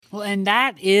Well, and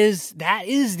that is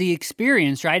the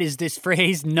experience, right? Is this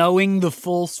phrase, knowing the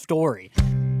full story.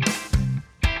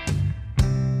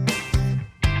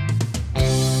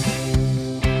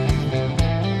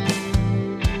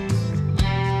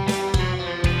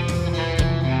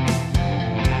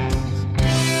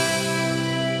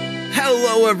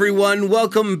 Hello, everyone.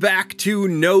 Welcome back to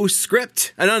No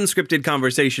Script, an unscripted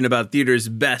conversation about theater's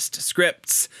best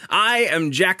scripts. I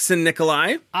am Jackson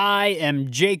Nikolai. I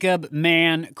am Jacob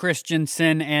Mann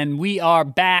Christensen, and we are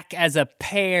back as a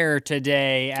pair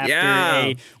today after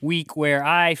a week where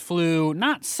I flew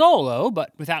not solo,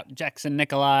 but without Jackson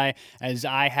Nikolai, as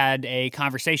I had a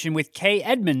conversation with Kay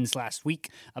Edmonds last week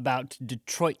about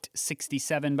Detroit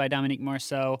 67 by Dominique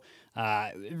Marceau.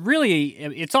 Really,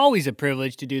 it's always a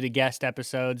privilege to do the guest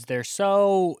episodes. They're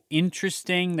so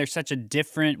interesting. They're such a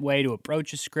different way to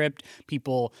approach a script.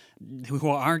 People who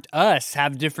aren't us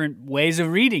have different ways of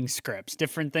reading scripts,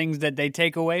 different things that they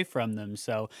take away from them.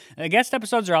 So guest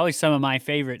episodes are always some of my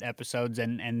favorite episodes,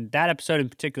 and that episode in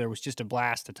particular was just a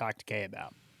blast to talk to Kay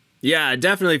about. Yeah,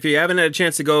 definitely. If you haven't had a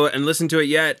chance to go and listen to it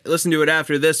yet, listen to it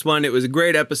after this one. It was a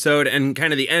great episode and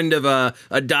kind of the end of a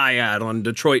dyad on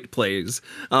Detroit plays.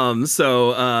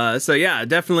 So yeah,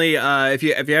 definitely. If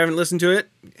you haven't listened to it,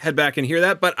 head back and hear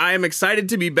that. But I am excited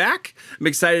to be back. I'm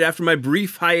excited after my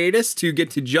brief hiatus to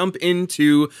get to jump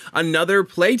into another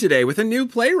play today with a new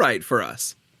playwright for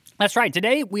us. That's right.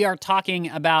 Today we are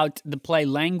talking about the play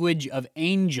Language of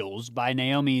Angels by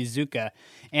Naomi Iizuka.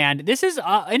 And this is,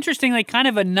 interestingly, kind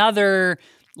of another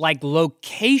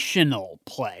locational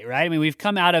play, right? I mean, we've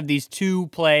come out of these two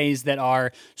plays that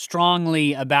are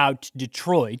strongly about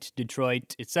Detroit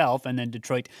itself, and then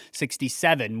Detroit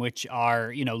 67, which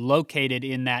are, located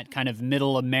in that kind of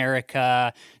middle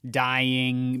America,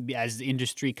 dying as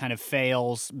industry kind of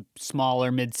fails, smaller,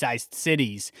 mid-sized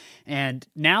cities. And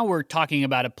now we're talking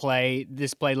about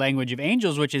this play Language of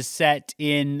Angels, which is set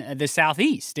in the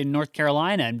Southeast, in North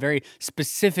Carolina, and very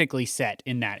specifically set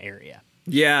in that area.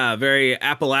 Yeah, very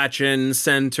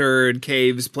Appalachian-centered.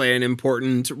 Caves play an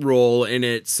important role in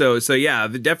it. So yeah,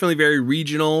 definitely very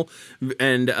regional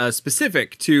and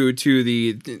specific to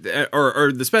the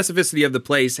or the specificity of the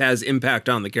place has impact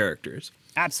on the characters.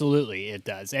 Absolutely, it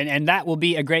does. And that will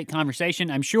be a great conversation,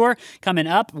 I'm sure, coming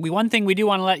up. One thing we do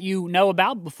want to let you know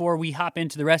about before we hop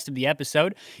into the rest of the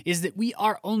episode is that we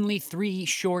are only 3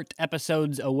 short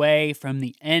episodes away from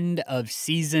the end of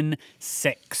Season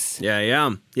 6.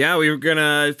 Yeah, we're going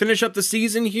to finish up the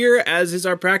season here. As is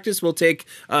our practice, we'll take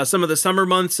some of the summer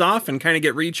months off and kind of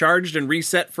get recharged and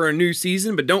reset for a new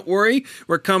season. But don't worry,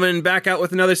 we're coming back out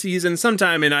with another season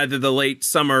sometime in either the late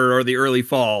summer or the early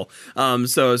fall.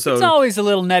 So it's always a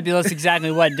little nebulous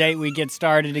exactly what date we get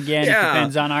started again. Yeah. It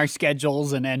depends on our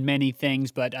schedules and many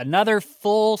things, but another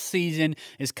full season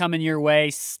is coming your way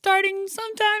starting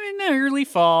sometime in the early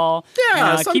fall.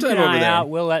 Yeah, sometime keep an over eye there. out.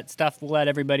 We'll let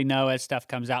everybody know as stuff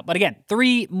comes out. But again,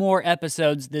 3 more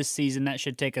episodes this season. That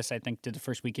should take us, I think, to the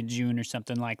first week in June or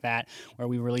something like that, where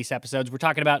we release episodes. We're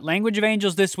talking about Language of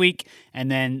Angels this week,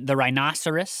 and then The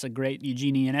Rhinoceros, a great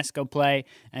Eugene Ionesco play,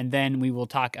 and then we will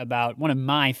talk about one of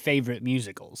my favorite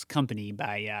musicals, Company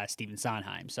by Stephen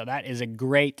Sondheim. So that is a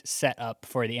great setup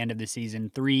for the end of the season.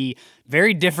 3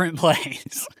 very different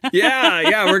plays.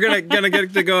 yeah, we're gonna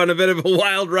get to go on a bit of a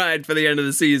wild ride for the end of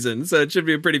the season, so it should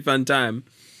be a pretty fun time.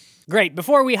 Great.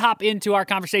 Before we hop into our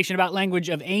conversation about Language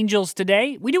of Angels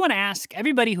today, we do want to ask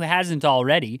everybody who hasn't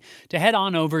already to head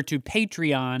on over to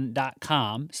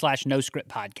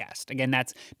patreon.com/NoScriptPodcast. Again,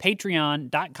 that's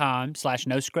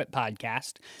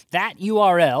patreon.com/NoScriptPodcast. That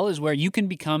URL is where you can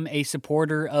become a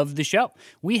supporter of the show.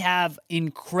 We have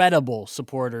incredible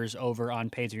supporters over on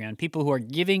Patreon, people who are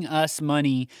giving us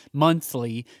money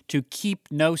monthly to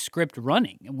keep No Script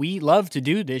running. We love to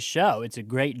do this show. It's a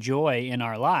great joy in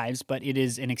our lives, but it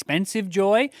is an expensive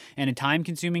joy and a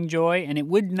time-consuming joy, and it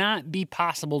would not be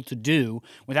possible to do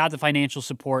without the financial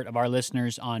support of our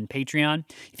listeners on Patreon.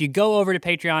 If you go over to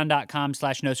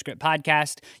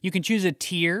patreon.com/NoScriptPodcast, you can choose a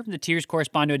tier. The tiers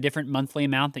correspond to a different monthly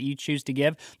amount that you choose to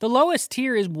give. The lowest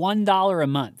tier is $1 a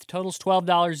month. Totals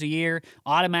 $12 a year,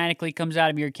 automatically comes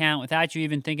out of your account without you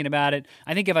even thinking about it.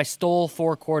 I think if I stole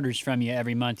 4 quarters from you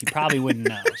every month, you probably wouldn't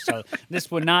know. So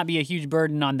this would not be a huge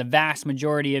burden on the vast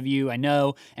majority of you, I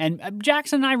know. And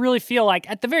Jackson and I really feel like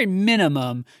at the very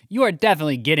minimum, you are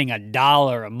definitely getting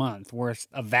 $1 a month worth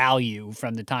of value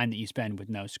from the time that you spend with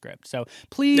No Script. So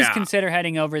please consider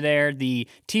heading over there. The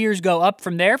tiers go up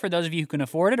from there for those of you who can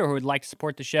afford it or who would like to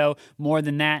support the show more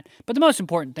than that. But the most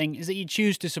important thing is that you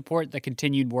choose to support the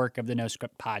continued work of the No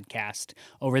Script podcast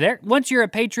over there. Once you're a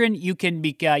patron, you can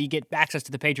you get access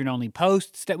to the patron-only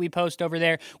posts that we post over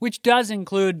there, which does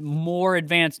include more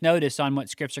advanced notice on what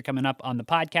scripts are coming up on the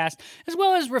podcast, as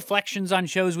well as reflections on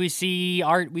shows we see,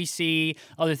 art we see,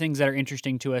 other things that are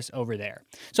interesting to us over there.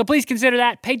 So please consider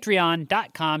that,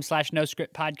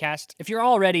 patreon.com/noscriptpodcast. If you're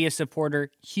already a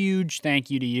supporter, huge thank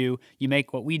you to you. You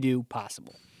make what we do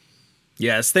possible.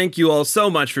 Yes, thank you all so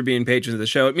much for being patrons of the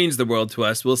show. It means the world to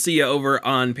us. We'll see you over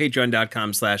on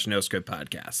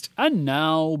patreon.com/noscriptpodcast. And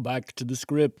now back to the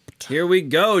script. Here we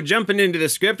go, jumping into the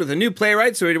script with a new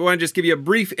playwright. So we want to just give you a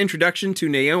brief introduction to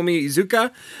Naomi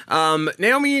Iizuka.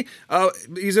 Naomi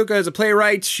Iizuka is a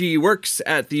playwright. She works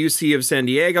at the UC of San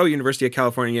Diego, University of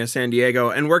California, San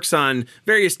Diego, and works on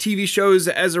various TV shows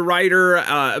as a writer,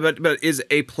 but is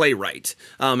a playwright.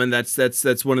 And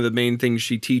that's one of the main things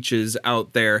she teaches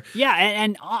out there. Yeah,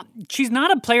 and she's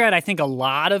not a playwright I think a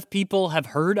lot of people have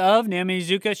heard of, Naomi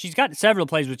Iizuka. She's got several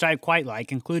plays which I quite like,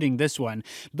 including this one.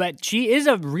 But she is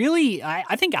a really,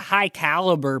 I think, a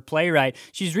high-caliber playwright.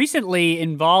 She's recently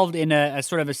involved in a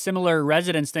sort of a similar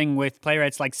residence thing with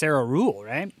playwrights like Sarah Ruhl,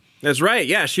 right? That's right.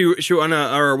 Yeah, she won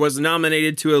or was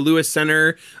nominated to a Lewis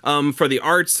Center for the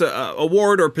Arts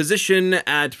award or position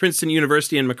at Princeton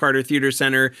University and McCarter Theater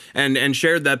Center, and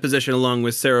shared that position along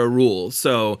with Sarah Ruhl.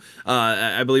 So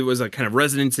I believe it was a kind of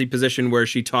residency position where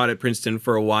she taught at Princeton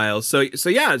for a while. So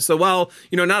while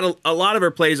not a lot of her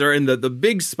plays are in the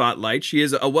big spotlight, she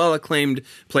is a well acclaimed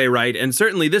playwright, and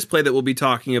certainly this play that we'll be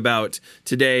talking about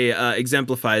today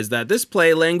exemplifies that. This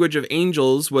play, Language of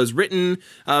Angels, was written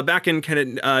back in kind of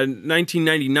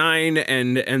 1999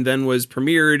 and then was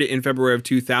premiered in February of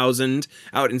 2000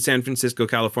 out in San Francisco,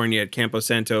 California at Campo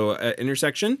Santo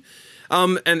intersection.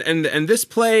 And this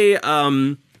play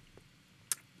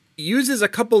uses a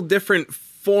couple different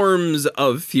forms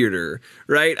of theater,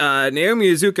 right? Naomi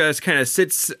Iizuka kind of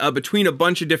sits between a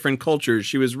bunch of different cultures.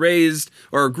 She was raised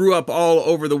or grew up all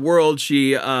over the world.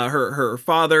 She her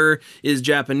father is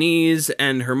Japanese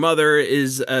and her mother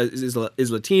is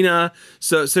Latina.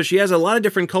 So she has a lot of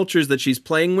different cultures that she's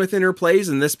playing with in her plays,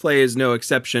 and this play is no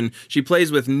exception. She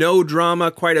plays with no drama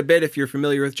quite a bit. If you're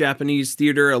familiar with Japanese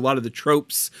theater, a lot of the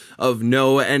tropes of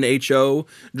no NHO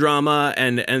drama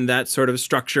and that sort of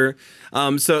structure.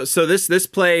 So this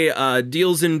play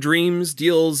deals in dreams,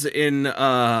 deals in some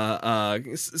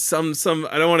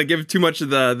I don't want to give too much of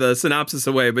the synopsis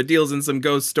away, but deals in some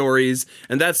ghost stories,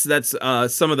 and that's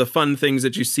some of the fun things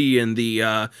that you see in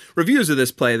the reviews of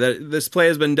this play. That this play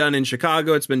has been done in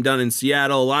Chicago, it's been done in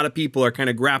Seattle. A lot of people are kind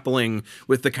of grappling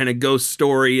with the kind of ghost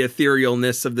story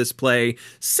etherealness of this play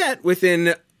set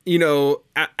within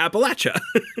Appalachia,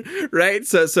 right?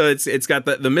 So it's got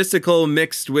the mystical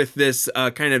mixed with this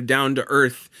kind of down to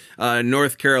earth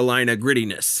North Carolina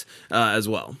grittiness as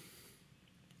well.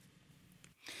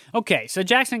 Okay, so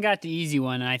Jackson got the easy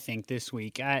one, I think, this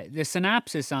week. The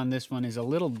synopsis on this one is a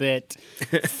little bit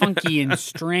funky and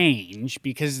strange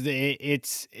because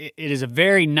it is a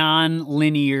very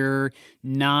non-linear,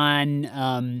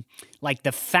 like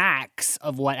the facts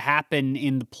of what happened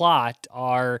in the plot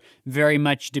are very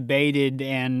much debated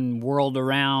and whirled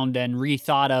around and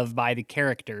rethought of by the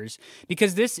characters,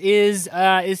 because this is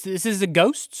a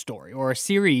ghost story or a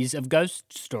series of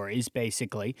ghost stories,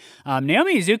 basically.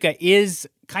 Naomi Iizuka is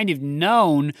kind of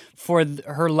known for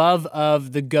her love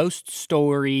of the ghost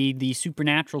story, the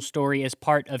supernatural story as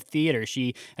part of theater.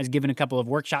 She has given a couple of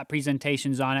workshop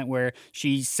presentations on it where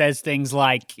she says things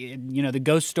like, the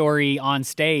ghost story on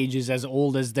stage is as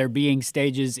old as there being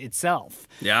stages itself.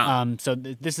 Yeah. So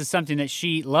this is something that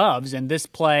she loves, and this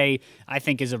play, I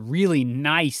think, is a really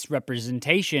nice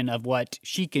representation of what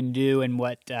she can do and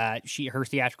what her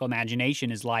theatrical imagination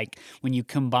is like when you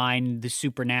combine the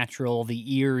supernatural,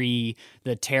 the eerie,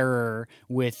 the terror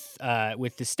with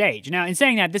the stage. Now, in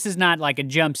saying that, this is not like a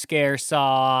jump scare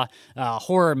Saw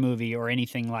horror movie or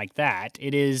anything like that.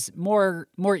 It is more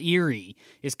eerie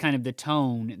is kind of the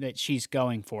tone that she's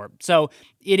going for. So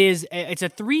it's a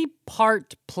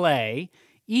 3-part play.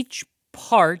 Each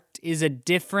part is a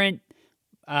different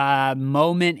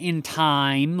moment in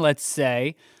time, let's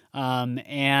say,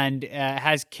 and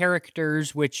has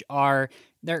characters which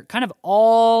they're kind of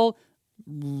all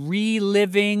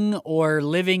reliving or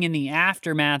living in the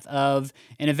aftermath of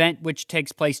an event which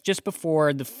takes place just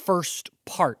before the first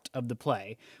part of the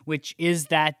play, which is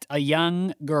that a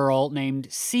young girl named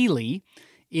Celie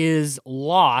is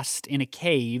lost in a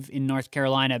cave in North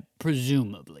Carolina,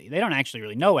 presumably. They don't actually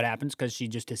really know what happens because she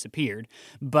just disappeared.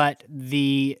 But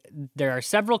there are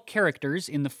several characters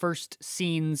in the first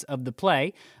scenes of the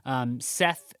play,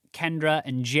 Seth, Kendra,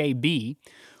 and JB,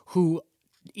 who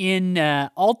in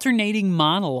alternating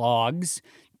monologues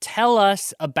tell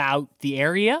us about the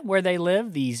area where they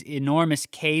live, these enormous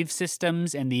cave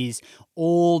systems and these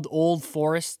old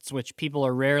forests, which people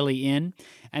are rarely in.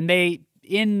 And they,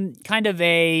 in kind of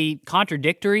a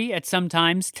contradictory at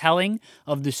sometimes telling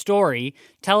of the story,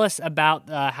 tell us about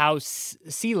how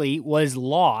Celie was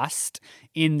lost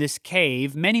in this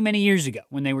cave many years ago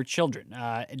when they were children,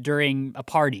 during a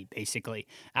party, basically,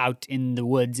 out in the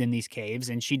woods in these caves.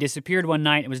 And she disappeared one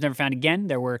night and was never found again.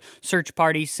 There were search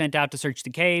parties sent out to search the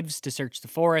caves, to search the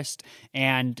forest,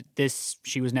 and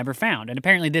she was never found. And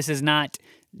apparently this is not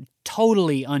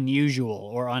totally unusual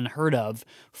or unheard of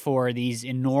for these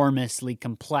enormously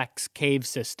complex cave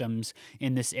systems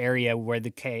in this area where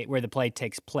the play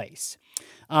takes place.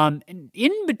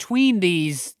 In between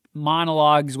these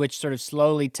monologues, which sort of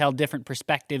slowly tell different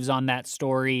perspectives on that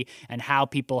story and how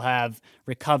people have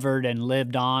recovered and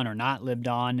lived on or not lived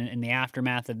on in the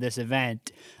aftermath of this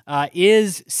event,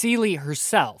 is Celie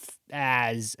herself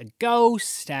as a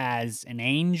ghost, as an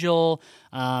angel,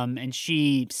 and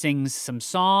she sings some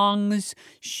songs,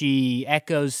 she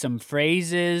echoes some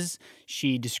phrases,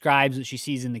 she describes what she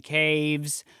sees in the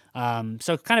caves.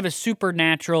 So kind of a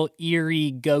supernatural,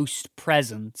 eerie ghost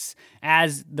presence,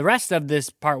 as the rest of this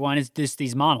part one is just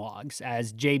these monologues,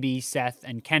 as JB, Seth,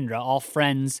 and Kendra, all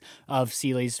friends of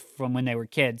Celie's from when they were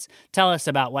kids, tell us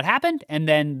about what happened and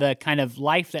then the kind of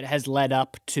life that has led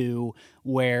up to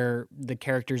where the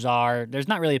characters are. There's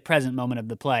not really a present moment of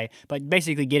the play, but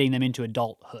basically getting them into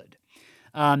adulthood.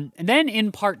 And then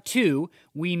in part two,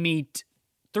 we meet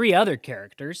four other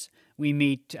characters.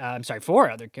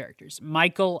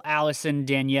 Michael, Allison,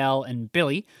 Danielle, and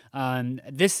Billy.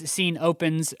 This scene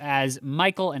opens as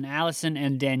Michael and Allison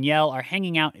and Danielle are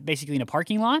hanging out basically in a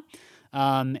parking lot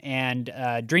and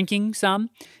drinking some.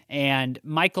 And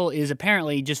Michael is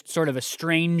apparently just sort of a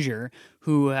stranger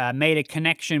who made a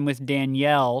connection with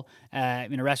Danielle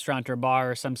in a restaurant or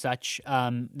bar or some such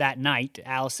that night.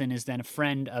 Allison is then a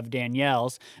friend of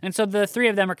Danielle's. And so the three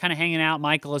of them are kind of hanging out.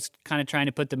 Michael is kind of trying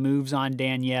to put the moves on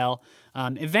Danielle.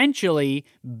 Eventually,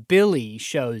 Billy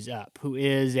shows up, who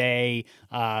is a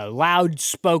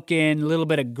loud-spoken, little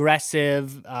bit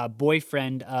aggressive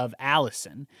boyfriend of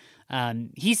Allison.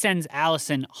 He sends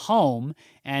Allison home,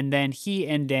 and then he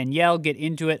and Danielle get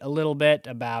into it a little bit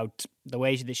about the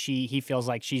way that he feels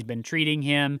like she's been treating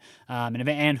him,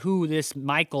 and who this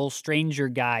Michael stranger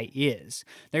guy is.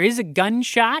 There is a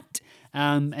gunshot,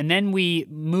 and then we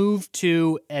move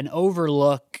to an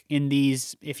overlook in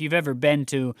these, if you've ever been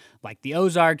to like the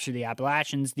Ozarks or the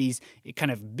Appalachians, these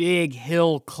kind of big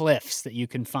hill cliffs that you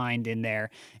can find in there.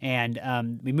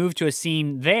 And we move to a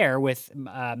scene there with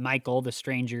Michael, the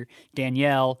stranger,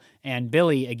 Danielle, and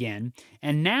Billy again.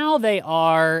 And now they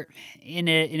are in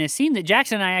a scene that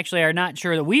Jackson and I actually are not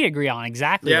sure that we agree on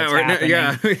exactly what's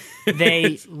happening.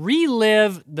 They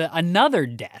relive another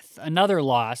death, another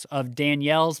loss of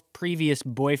Danielle's previous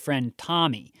boyfriend,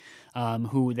 Tommy,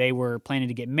 who they were planning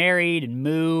to get married and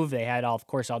move. They had, of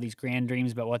course, all these grand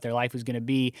dreams about what their life was going to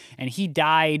be. And he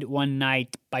died one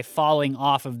night by falling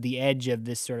off of the edge of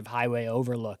this sort of highway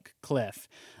overlook cliff.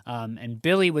 And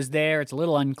Billy was there. It's a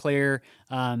little unclear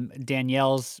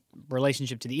Danielle's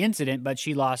relationship to the incident, but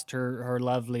she lost her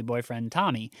lovely boyfriend,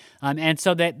 Tommy. And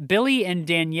so that Billy and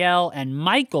Danielle and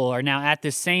Michael are now at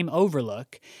this same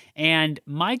overlook. And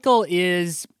Michael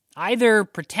is either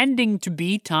pretending to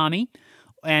be Tommy,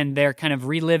 and they're kind of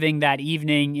reliving that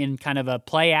evening in kind of a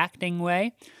play acting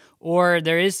way, or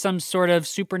there is some sort of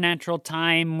supernatural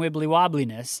time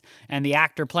wibbly-wobbliness, and the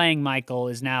actor playing Michael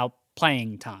is now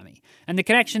playing Tommy. And the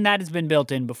connection that has been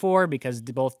built in before, because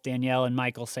both Danielle and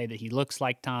Michael say that he looks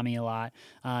like Tommy a lot.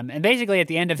 And basically at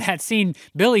the end of that scene,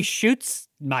 Billy shoots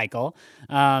Michael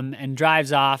and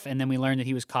drives off, and then we learn that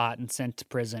he was caught and sent to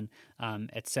prison,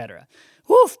 etc.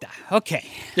 Woof. Okay.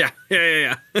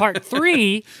 Yeah. Part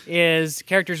 3 is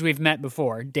characters we've met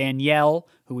before. Danielle,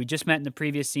 who we just met in the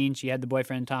previous scene. She had the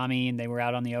boyfriend, Tommy, and they were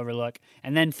out on the overlook.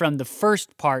 And then from the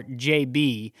first part,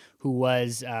 JB, who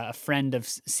was a friend of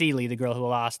Celie, the girl who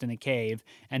lost in the cave,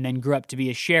 and then grew up to be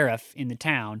a sheriff in the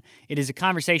town. It is a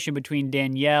conversation between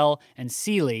Danielle and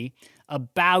Celie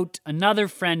about another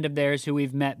friend of theirs who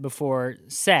we've met before,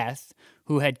 Seth,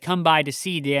 who had come by to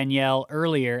see Danielle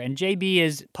earlier, and JB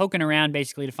is poking around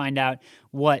basically to find out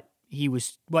what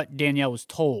Danielle was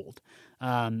told.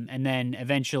 And then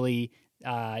eventually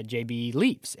JB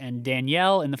leaves. And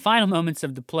Danielle, in the final moments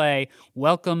of the play,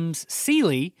 welcomes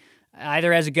Celie,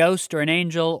 either as a ghost or an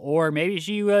angel, or maybe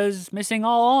she was missing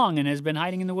all along and has been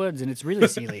hiding in the woods, and it's really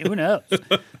Celie. Who knows?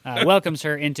 Welcomes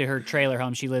her into her trailer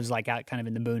home. She lives like out kind of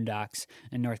in the boondocks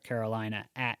in North Carolina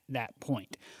at that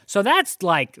point. So that's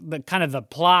like the kind of the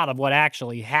plot of what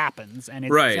actually happens, and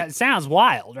it sounds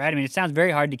wild, right? I mean, it sounds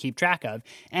very hard to keep track of,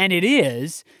 and it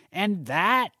is, and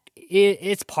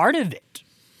it's part of it.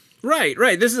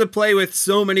 Right. This is a play with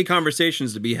so many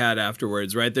conversations to be had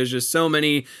afterwards, right? There's just so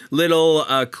many little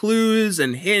clues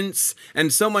and hints,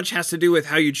 and so much has to do with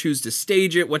how you choose to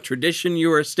stage it, what tradition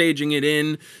you are staging it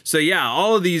in. So yeah,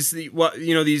 all of these,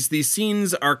 these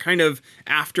scenes are kind of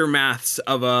aftermaths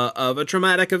of a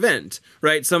traumatic event,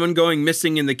 right? Someone going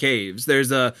missing in the caves.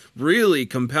 There's a really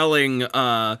compelling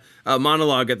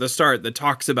monologue at the start that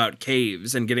talks about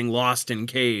caves and getting lost in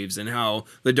caves and how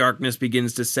the darkness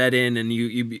begins to set in and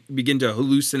you begin to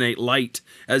hallucinate light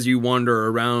as you wander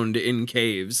around in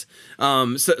caves.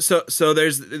 So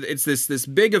it's this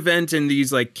big event in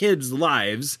these like kids'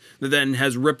 lives that then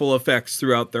has ripple effects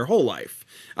throughout their whole life.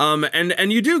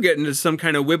 And you do get into some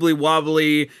kind of wibbly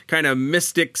wobbly kind of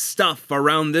mystic stuff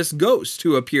around this ghost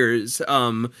who appears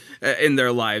in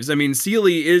their lives. I mean,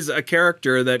 Celie is a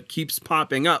character that keeps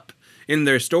popping up in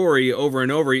their story over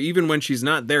and over, even when she's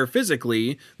not there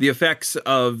physically. The effects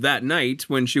of that night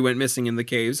when she went missing in the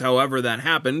caves, however that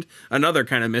happened, another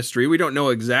kind of mystery. We don't know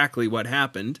exactly what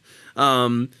happened.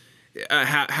 Have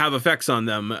effects on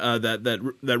them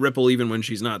that ripple even when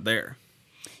she's not there.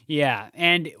 Yeah,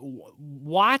 and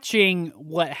watching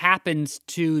what happens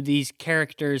to these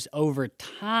characters over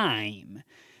time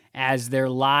as their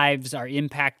lives are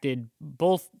impacted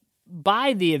both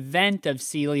by the event of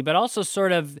Celie, but also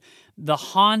sort of the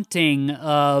haunting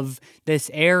of this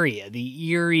area, the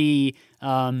eerie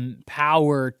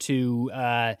power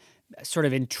to sort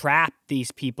of entrap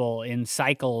these people in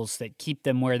cycles that keep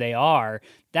them where they are.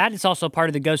 That is also part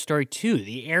of the ghost story too.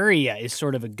 The area is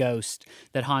sort of a ghost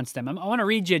that haunts them. I want to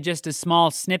read you just a small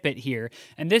snippet here.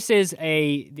 And this is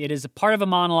it is a part of a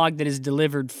monologue that is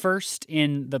delivered first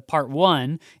in the part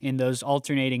one, in those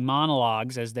alternating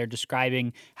monologues as they're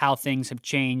describing how things have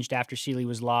changed after Celie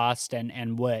was lost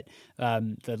and what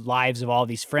the lives of all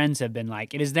these friends have been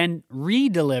like. It is then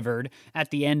re-delivered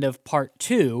at the end of part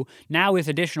two, now with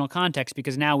additional context,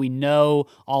 because now we know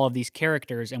all of these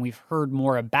characters and we've heard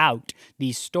more about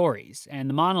these stories. And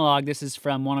the monologue, this is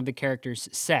from one of the characters,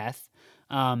 Seth.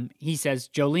 He says,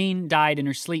 Jolene died in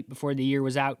her sleep before the year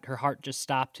was out. Her heart just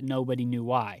stopped. Nobody knew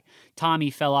why.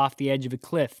 Tommy fell off the edge of a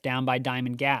cliff down by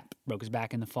Diamond Gap. Broke his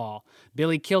back in the fall.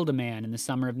 Billy killed a man in the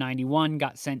summer of 91.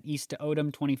 Got sent east to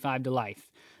Odom, 25 to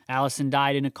life. Allison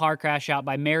died in a car crash out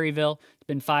by Maryville. It's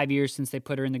been 5 years since they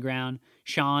put her in the ground.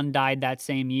 Sean died that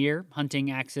same year. Hunting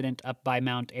accident up by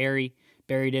Mount Airy.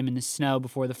 Buried him in the snow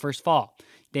before the first fall.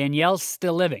 Danielle's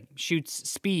still living. Shoots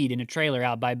speed in a trailer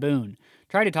out by Boone.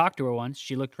 Tried to talk to her once.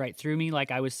 She looked right through me like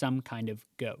I was some kind of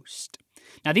ghost.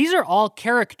 Now, these are all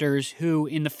characters who,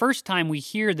 in the first time we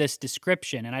hear this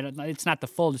description, and it's not the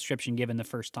full description given the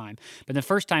first time, but the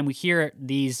first time we hear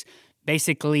these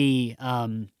basically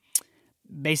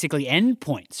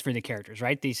endpoints for the characters,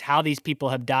 right? How these people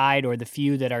have died, or the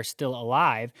few that are still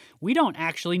alive. We don't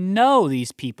actually know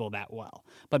these people that well.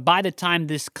 But by the time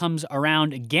this comes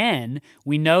around again,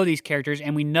 we know these characters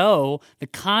and we know the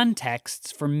contexts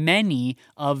for many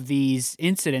of these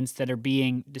incidents that are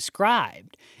being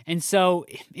described. And so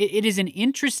it is an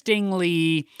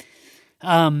interestingly...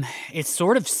 it's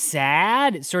sort of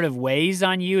sad. It sort of weighs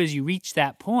on you as you reach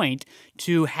that point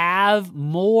to have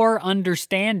more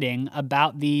understanding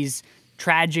about these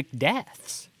tragic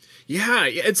deaths. Yeah,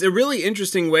 it's a really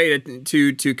interesting way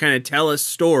to kind of tell a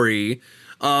story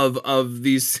of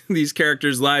these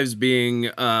characters' lives being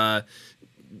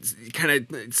kind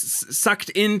of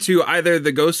sucked into either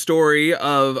the ghost story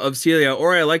of Celia,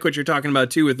 or I like what you're talking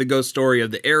about too with the ghost story of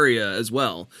the area as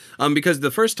well. Because the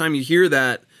first time you hear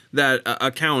that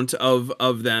account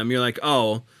of them, you're like,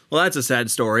 oh, well, that's a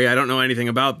sad story. I don't know anything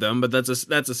about them, but that's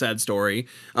a sad story.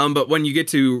 But when you get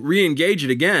to re-engage it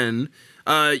again,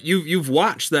 you've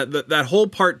watched that whole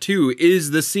part two is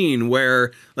the scene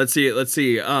where let's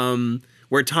see,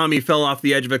 where Tommy fell off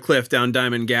the edge of a cliff down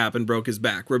Diamond Gap and broke his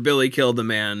back, where Billy killed the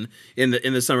man in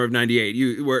the summer of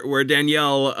 98. Where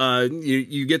Danielle,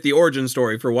 you get the origin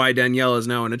story for why Danielle is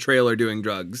now in a trailer doing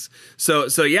drugs. So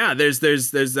yeah, there's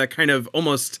that kind of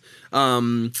almost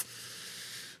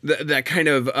that kind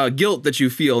of guilt that you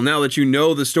feel now that you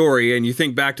know the story, and you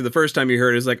think back to the first time you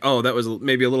heard it, it's like, oh, that was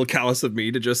maybe a little callous of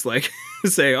me to just like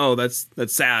say, oh, that's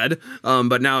sad.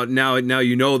 But now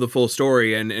you know the full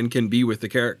story and can be with the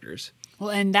characters. Well,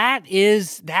 and that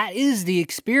is the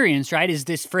experience, right? Is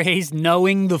this phrase,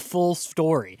 knowing the full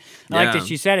story. I like that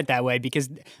she said it that way, because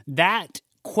that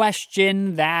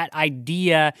question, that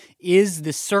idea is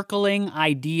the circling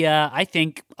idea, I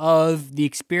think, of the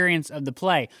experience of the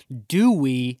play. Do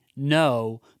we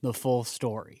know the full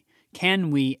story?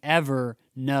 Can we ever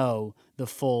know the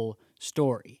full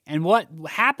story? And what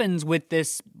happens with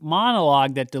this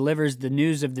monologue that delivers the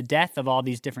news of the death of all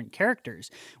these different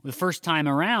characters? The first time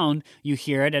around, you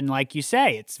hear it, and like you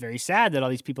say, it's very sad that all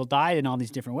these people died in all these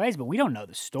different ways, but we don't know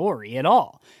the story at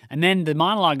all. And then the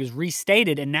monologue is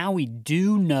restated, and now we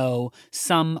do know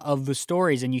some of the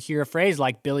stories. And you hear a phrase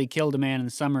like Billy killed a man in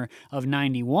the summer of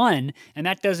 91, and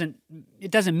that doesn't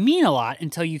mean a lot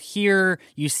until you hear,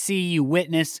 you see, you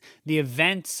witness the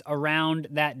events around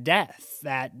that death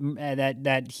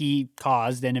that he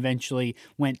caused and eventually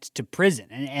went to prison.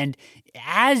 And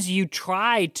as you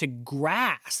try to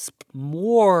grasp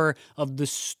more of the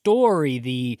story,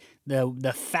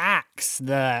 the facts,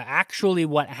 actually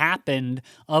what happened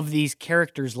of these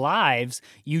characters' lives,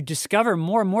 you discover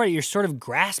more and more that you're sort of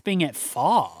grasping at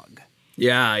fog.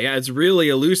 Yeah, it's really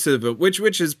elusive,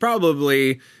 which is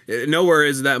probably nowhere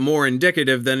is that more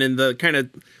indicative than in the kind of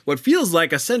what feels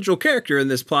like a central character in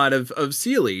this plot of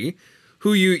Celie,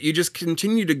 who you just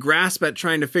continue to grasp at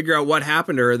trying to figure out what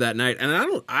happened to her that night. And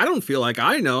I don't feel like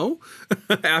I know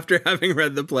after having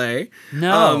read the play.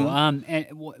 No, and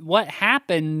what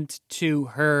happened to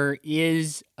her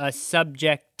is a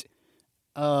subject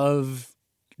of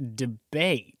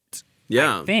debate.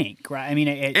 Yeah, I think, right? I mean,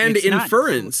 and it's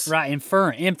inference, not, right?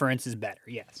 Inference is better.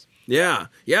 Yes. Yeah,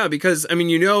 because I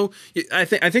mean, I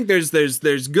think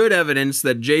there's good evidence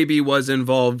that JB was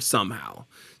involved somehow.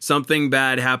 Something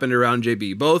bad happened around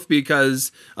JB, both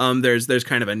because there's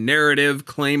kind of a narrative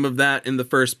claim of that in the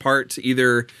first part.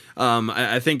 Either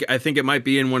I think it might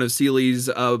be in one of Celie's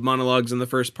monologues in the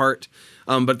first part,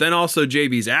 but then also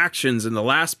JB's actions in the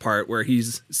last part, where he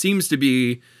seems to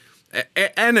be.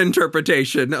 An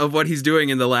interpretation of what he's doing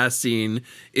in the last scene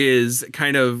is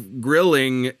kind of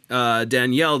grilling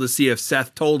Danielle to see if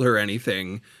Seth told her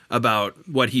anything about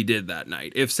what he did that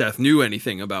night, if Seth knew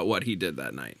anything about what he did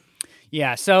that night.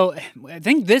 Yeah, so I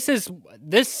think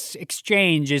this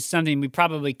exchange is something we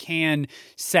probably can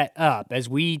set up as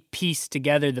we piece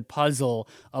together the puzzle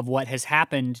of what has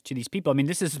happened to these people. I mean,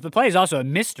 the play is also a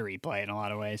mystery play in a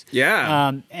lot of ways.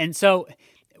 Yeah. And so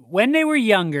when they were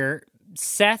younger,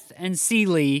 Seth and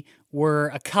Celie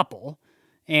were a couple,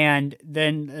 and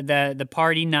then the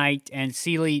party night, and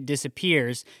Celie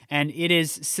disappears, and it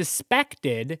is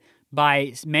suspected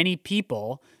by many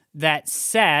people that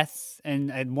Seth,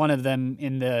 and one of them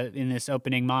in this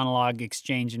opening monologue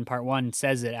exchange in part one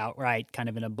says it outright, kind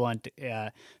of in a blunt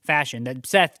fashion, that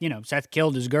Seth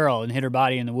killed his girl and hid her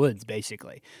body in the woods,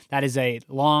 basically. That is a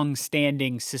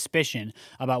long-standing suspicion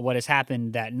about what has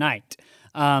happened that night.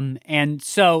 And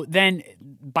so then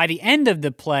by the end of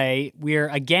the play, we're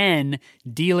again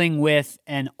dealing with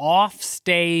an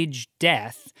offstage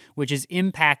death, which is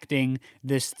impacting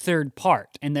this third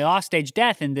part. And the offstage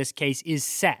death in this case is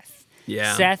Seth.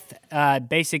 Yeah. Seth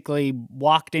basically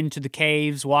walked into the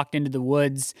caves, walked into the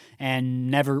woods, and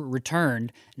never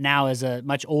returned, now as a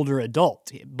much older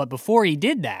adult. But before he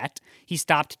did that, he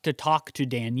stopped to talk to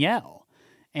Danielle.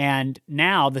 And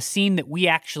now the scene that we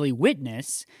actually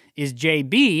witness is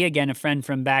JB, again, a friend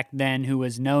from back then who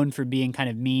was known for being kind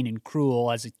of mean and cruel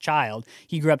as a child.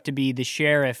 He grew up to be the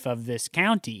sheriff of this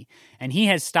county, and he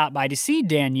has stopped by to see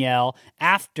Danielle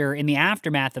in the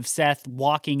aftermath of Seth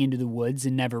walking into the woods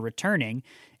and never returning,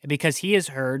 because he has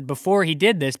heard before he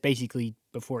did this, basically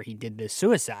before he did this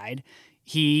suicide,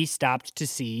 he stopped to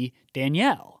see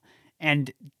Danielle.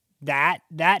 And that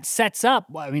sets up,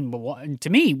 I mean, to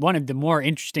me, one of the more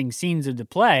interesting scenes of the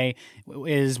play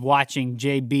is watching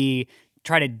JB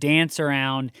try to dance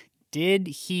around. Did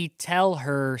he tell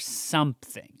her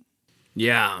something?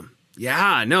 Yeah.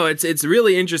 No, it's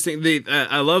really interesting.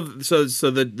 I love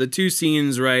the two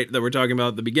scenes, right, that we're talking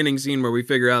about. The beginning scene where we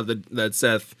figure out that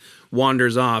Seth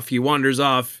wanders off. He wanders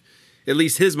off. At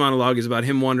least his monologue is about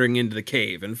him wandering into the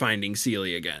cave and finding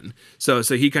Celie again. So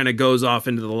he kind of goes off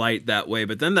into the light that way.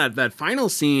 But then that final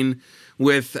scene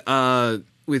with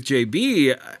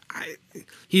JB,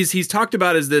 he's talked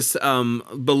about as this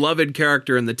beloved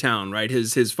character in the town, right?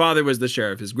 His father was the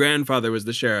sheriff, his grandfather was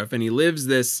the sheriff, and he lives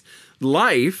this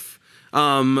life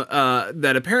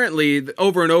that apparently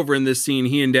over and over in this scene,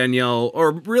 he and Danielle,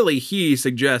 or really he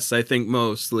suggests, I think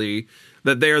mostly,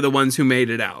 that they are the ones who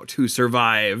made it out, who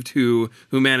survived, who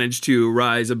managed to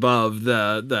rise above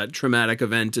the traumatic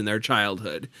event in their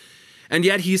childhood. and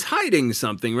yet he's hiding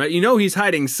something, right? You know he's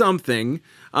hiding something,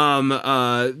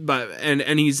 but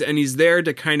he's there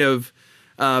to kind of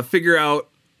figure out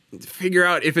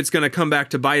if it's going to come back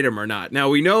to bite him or not. Now,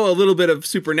 we know a little bit of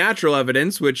supernatural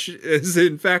evidence, which is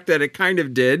in fact that it kind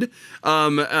of did.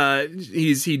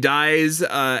 He dies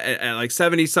at like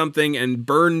 70 something, and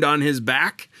burned on his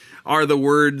back are the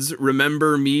words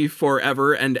 "Remember me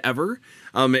forever and ever,"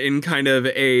 in kind of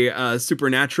a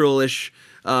supernatural-ish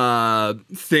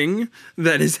thing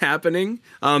that is happening.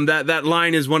 That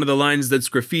line is one of the lines that's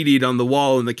graffitied on the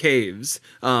wall in the caves.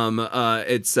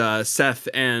 It's Seth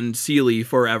and Seelie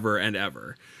forever and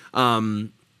ever.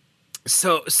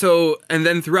 So and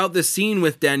then throughout this scene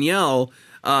with Danielle,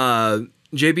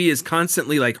 JB is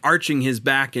constantly like arching his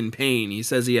back in pain. He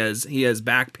says he has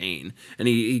back pain, and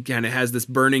he kind of has this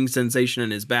burning sensation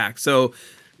in his back. So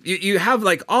you have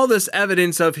like all this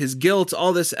evidence of his guilt,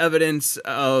 all this evidence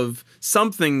of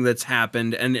something that's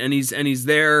happened, and he's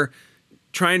there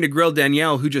trying to grill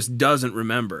Danielle, who just doesn't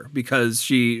remember, because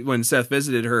when Seth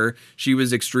visited her, she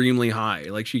was extremely high.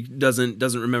 Like, she doesn't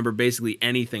remember basically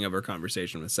anything of her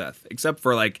conversation with Seth, except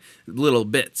for like little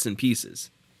bits and pieces.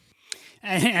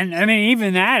 And I mean,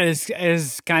 even that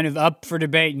is kind of up for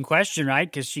debate and question, right?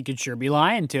 Because she could sure be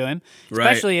lying to him,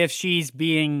 especially if she's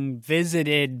being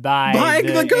visited by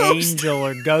the angel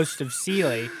or ghost of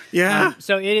Seelie. Yeah.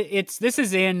 So this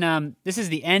is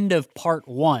the end of part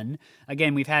 1.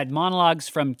 Again, we've had monologues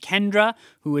from Kendra,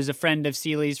 who is a friend of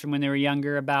Seelie's from when they were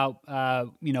younger, about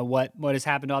what has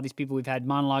happened to all these people. We've had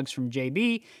monologues from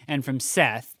JB and from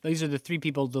Seth. These are the 3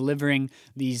 people delivering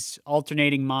these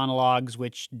alternating monologues,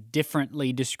 which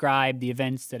differently describe the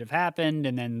events that have happened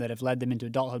and then that have led them into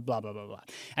adulthood, blah, blah, blah, blah.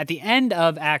 At the end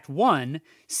of Act 1,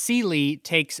 Seelie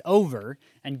takes over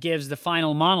and gives the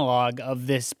final monologue of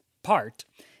this part.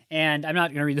 And I'm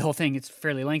not going to read the whole thing, it's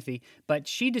fairly lengthy, but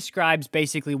she describes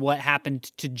basically what happened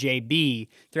to JB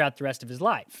throughout the rest of his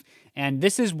life. And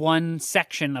this is one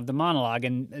section of the monologue,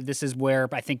 and this is where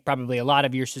I think probably a lot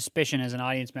of your suspicion as an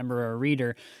audience member or a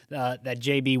reader that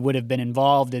JB would have been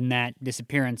involved in that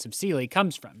disappearance of Seelie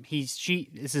comes from.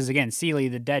 This is, again,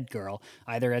 Seelie, the dead girl,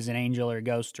 either as an angel or a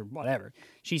ghost or whatever.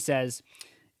 She says,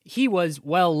 "He was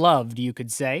well loved, you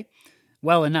could say.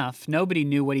 Well enough, nobody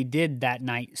knew what he did that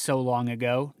night so long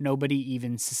ago. Nobody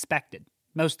even suspected.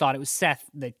 Most thought it was Seth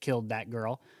that killed that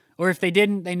girl. Or if they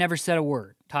didn't, they never said a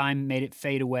word. Time made it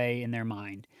fade away in their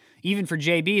mind. Even for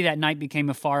JB, that night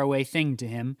became a faraway thing to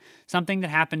him, something that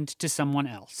happened to someone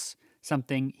else,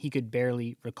 something he could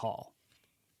barely recall."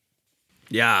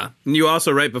 Yeah. And you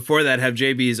also, right before that, have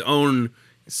JB's own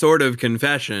sort of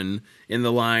confession in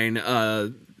the line.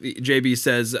 JB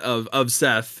says of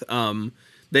Seth,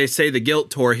 they say the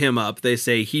guilt tore him up. They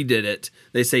say he did it.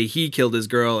 They say he killed his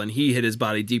girl and he hid hid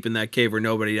body deep in that cave where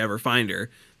nobody'd ever find her.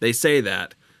 They say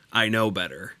that. I know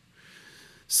better.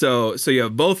 So you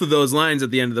have both of those lines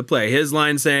at the end of the play. His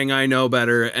line saying I know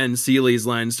better, and Seelie's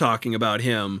lines talking about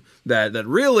him that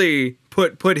really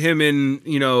put him in,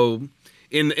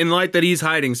 in light that he's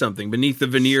hiding something beneath the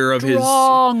veneer of his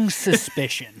strong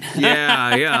suspicion.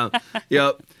 Yeah.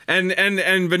 Yep.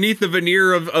 And beneath the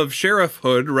veneer of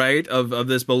sheriffhood, right, of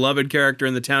this beloved character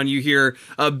in the town, you hear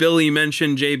Billy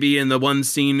mention JB in the one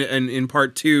scene in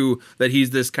part 2 that he's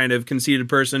this kind of conceited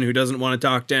person who doesn't want to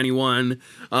talk to anyone.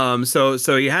 So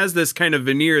he has this kind of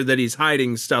veneer that he's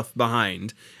hiding stuff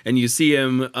behind, and you see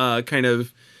him kind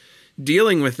of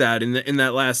dealing with that in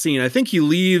that last scene. I think he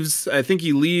leaves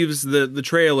the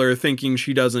trailer thinking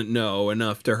she doesn't know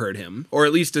enough to hurt him, or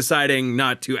at least deciding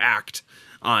not to act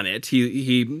on it.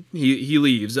 He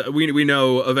leaves. We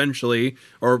know eventually,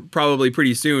 or probably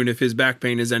pretty soon, if his back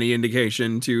pain is any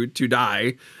indication, to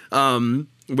die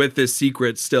with this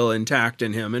secret still intact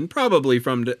in him, and probably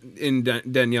in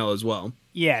Danielle as well.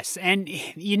 Yes, and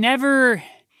you never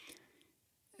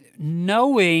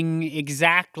knowing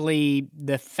exactly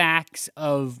the facts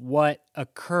of what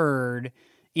occurred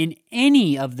in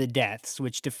any of the deaths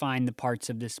which define the parts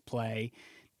of this play.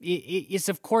 It's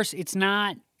of course it's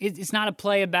not a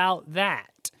play about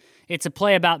that. It's a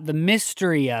play about the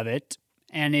mystery of it,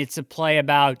 and it's a play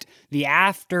about the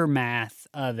aftermath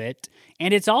of it,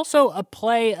 and it's also a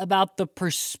play about the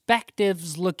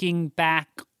perspectives looking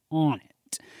back on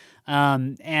it.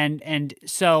 And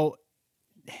so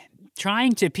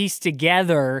trying to piece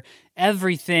together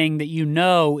everything that you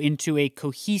know into a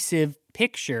cohesive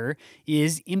picture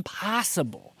is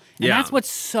impossible. And that's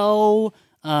what's so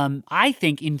I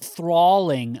think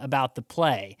enthralling about the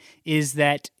play, is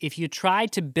that if you try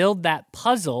to build that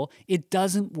puzzle, it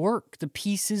doesn't work. The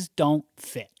pieces don't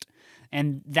fit.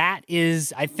 And that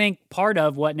is, I think, part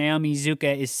of what Naomi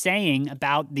Iizuka is saying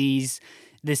about these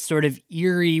this sort of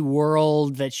eerie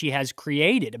world that she has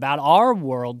created, about our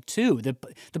world too.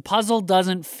 The puzzle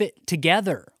doesn't fit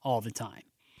together all the time.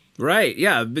 Right,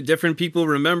 yeah, but different people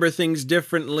remember things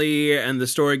differently, and the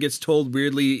story gets told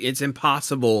weirdly. It's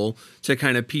impossible to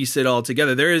kind of piece it all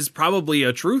together. There is probably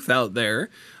a truth out there,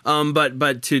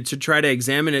 but to try to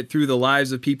examine it through the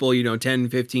lives of people, 10,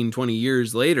 15, 20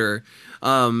 years later,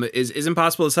 is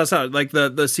impossible to suss out. Like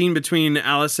the scene between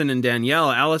Allison and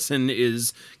Danielle. Allison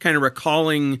is kind of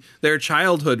recalling their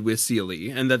childhood with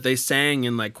Celie, and that they sang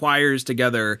in like choirs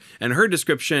together, and her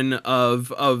description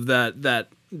of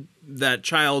that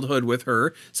childhood with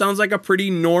her sounds like a pretty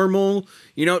normal,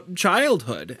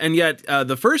 childhood. And yet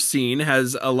the first scene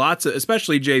has lots of,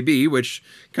 especially JB, which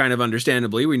kind of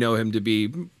understandably, we know him to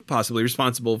be possibly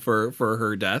responsible for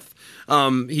her death.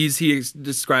 He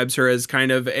describes her as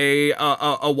kind of a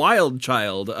wild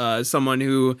child, someone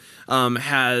who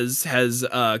has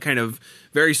kind of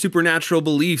very supernatural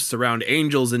beliefs around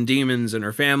angels and demons, and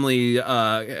her family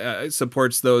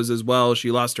supports those as well.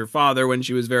 She lost her father when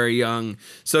she was very young.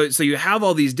 So you have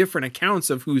all these different accounts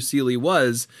of who Celie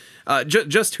was,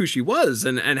 just who she was,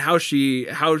 and how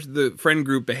the friend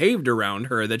group behaved around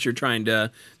her, that you're trying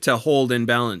to hold in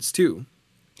balance too.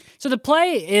 So the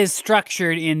play is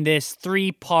structured in this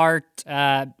 3-part,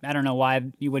 I don't know why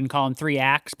you wouldn't call them 3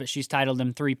 acts, but she's titled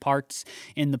them 3 parts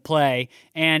in the play.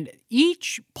 And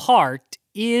each part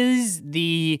is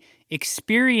the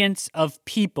experience of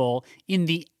people in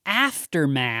the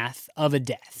aftermath of a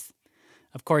death.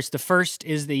 Of course, the first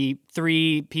is the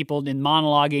 3 people in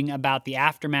monologuing about the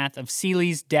aftermath of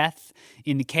Celie's death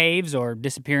in the caves, or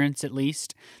disappearance at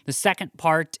least. The second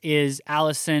part is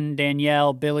Allison,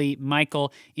 Danielle, Billy,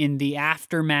 Michael in the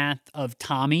aftermath of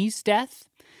Tommy's death.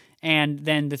 And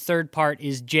then the third part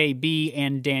is JB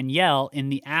and Danielle in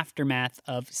the aftermath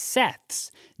of Seth's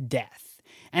death.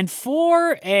 And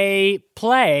for a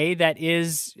play that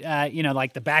is,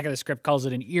 like the back of the script calls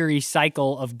it an eerie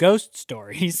cycle of ghost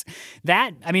stories,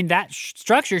 that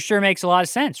structure sure makes a lot of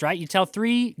sense, right? You tell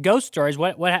 3 ghost stories.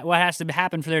 What has to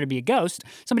happen for there to be a ghost?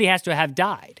 Somebody has to have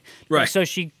died. Right. So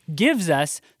she gives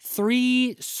us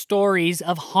 3 stories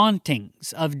of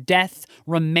hauntings, of death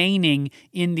remaining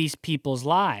in these people's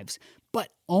lives, but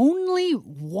only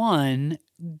one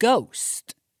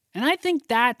ghost. And I think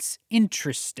that's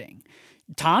interesting.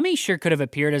 Tommy sure could have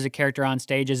appeared as a character on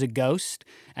stage as a ghost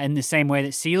in the same way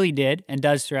that Celie did and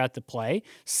does throughout the play.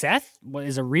 Seth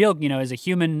is a real, is a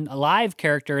human alive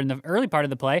character in the early part of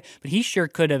the play, but he sure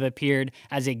could have appeared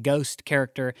as a ghost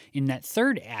character in that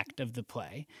 3rd act of the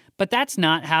play. But that's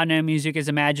not how No Music is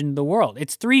imagined the world.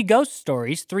 It's 3 ghost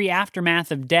stories, 3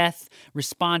 aftermath of death,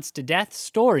 response to death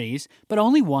stories, but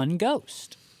only one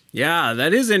ghost. Yeah,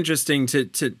 that is interesting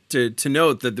to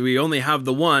note that we only have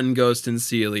the one ghost in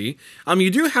Celie.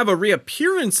 You do have a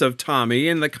reappearance of Tommy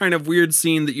in the kind of weird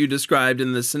scene that you described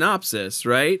in the synopsis,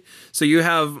 right? So you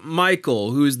have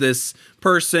Michael, who's this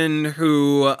person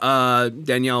who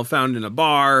Danielle found in a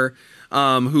bar,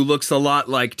 who looks a lot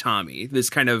like Tommy. This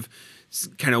kind of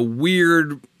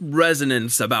weird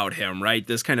resonance about him, right?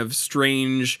 This kind of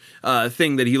strange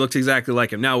thing that he looks exactly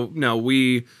like him. Now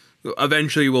we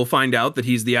eventually we'll find out that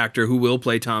he's the actor who will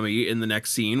play Tommy in the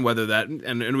next scene, whether that,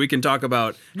 and we can talk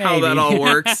about how that all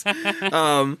works.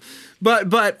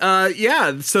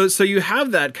 So you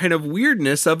have that kind of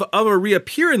weirdness of a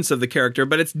reappearance of the character,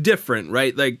 but it's different,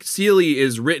 right? Like Celie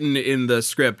is written in the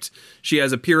script. She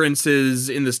has appearances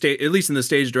in the stage, at least in the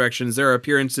stage directions. There are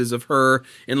appearances of her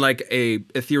in like a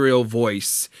ethereal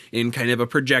voice, in kind of a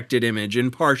projected image,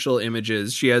 in partial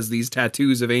images. She has these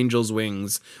tattoos of angel's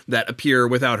wings that appear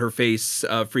without her face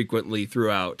frequently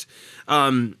throughout.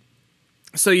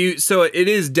 So it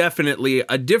is definitely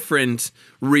a different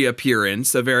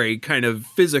reappearance, a very kind of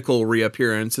physical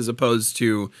reappearance, as opposed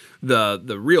to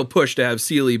the real push to have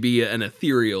Celie be an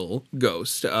ethereal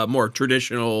ghost, a more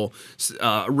traditional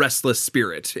restless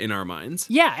spirit in our minds.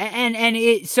 Yeah, and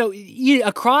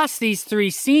across these 3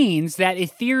 scenes, that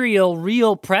ethereal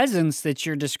real presence that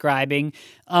you're describing,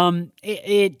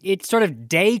 it sort of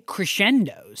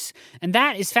decrescendos, and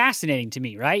that is fascinating to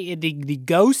me, right? The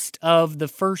ghost of the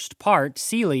first part,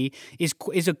 Celie,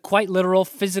 is a quite literal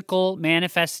physical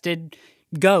manifested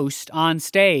ghost on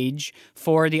stage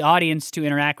for the audience to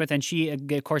interact with, and she,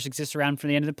 of course, exists around for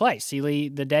the end of the play. Celie,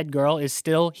 the dead girl, is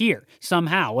still here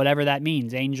somehow, whatever that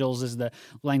means. Angels is the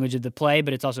language of the play,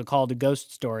 but it's also called a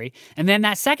ghost story. And then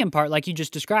that second part, like you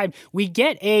just described, we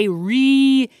get a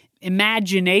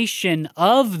reimagination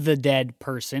of the dead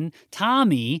person,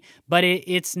 Tommy, but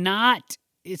it's not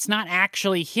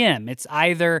actually him. It's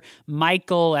either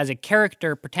Michael as a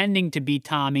character pretending to be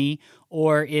Tommy,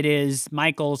 or it is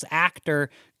Michael's actor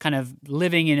kind of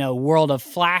living in a world of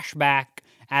flashback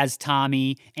as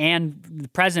Tommy and the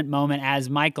present moment as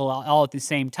Michael all at the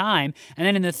same time. And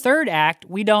then in the third act,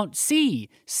 we don't see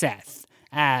Seth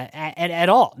at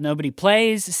all. Nobody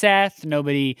plays Seth.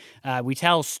 Nobody. We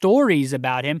tell stories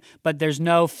about him, but there's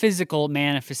no physical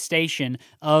manifestation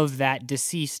of that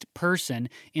deceased person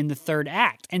in the third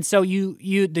act. And so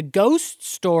the ghost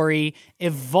story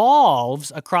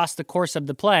evolves across the course of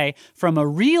the play from a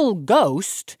real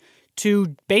ghost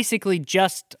to basically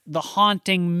just the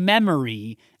haunting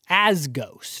memory as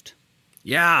ghost.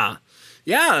 Yeah.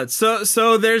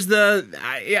 So there's a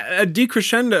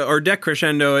decrescendo or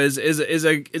decrescendo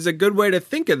is a good way to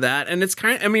think of that, and it's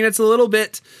it's a little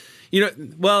bit, here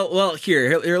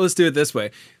let's do it this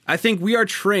way. I think we are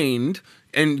trained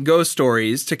in ghost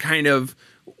stories to kind of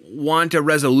want a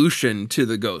resolution to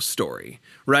the ghost story,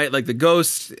 right? Like the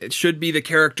ghost, it should be the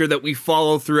character that we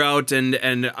follow throughout, and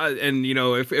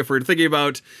if we're thinking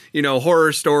about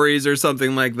horror stories or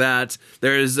something like that,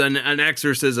 there's an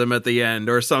exorcism at the end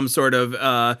or some sort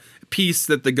of piece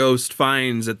that the ghost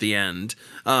finds at the end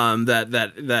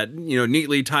that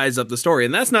neatly ties up the story.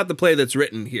 And that's not the play that's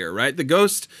written here, right? The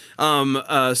ghost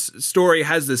story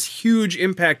has this huge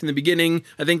impact in the beginning.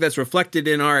 I think that's reflected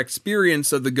in our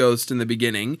experience of the ghost in the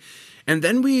beginning. And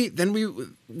then we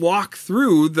walk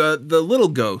through the little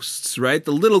ghosts, right?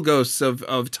 The little ghosts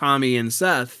of Tommy and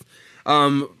Seth.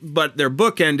 But they're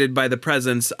bookended by the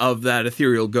presence of that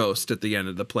ethereal ghost at the end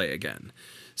of the play again.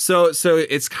 So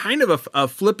it's kind of a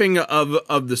flipping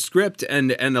of the script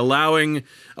and allowing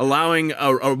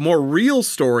a more real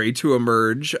story to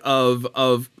emerge of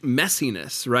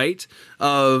messiness, right?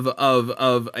 Of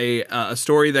a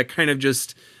story that kind of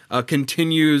just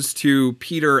continues to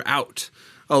peter out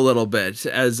a little bit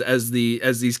as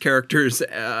these characters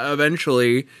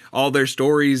eventually all their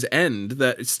stories end,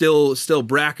 that still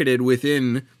bracketed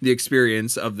within the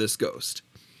experience of this ghost.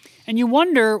 And you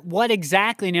wonder what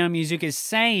exactly Naomi Uzuka is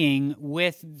saying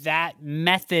with that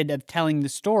method of telling the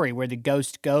story, where the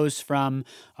ghost goes from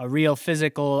a real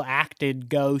physical acted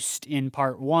ghost in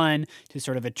part one to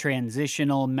sort of a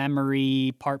transitional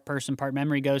memory, part person, part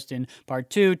memory ghost in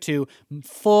part two, to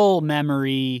full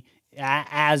memory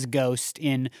as ghost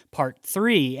in part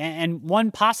three. And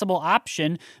one possible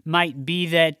option might be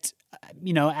that,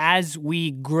 as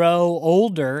we grow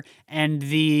older and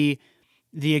the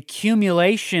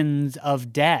accumulations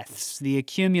of deaths, the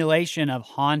accumulation of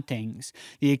hauntings,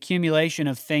 the accumulation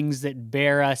of things that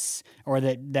bear us or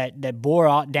that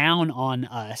bore down on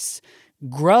us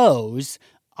grows,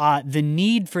 the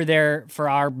need for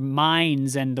our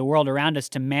minds and the world around us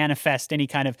to manifest any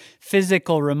kind of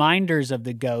physical reminders of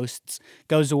the ghosts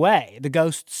goes away. The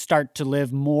ghosts start to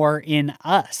live more in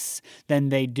us than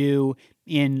they do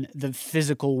in the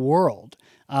physical world.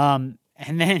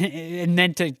 And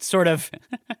then to sort of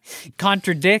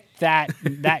contradict that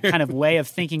kind of way of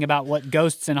thinking about what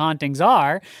ghosts and hauntings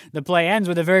are, the play ends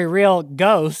with a very real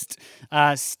ghost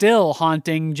still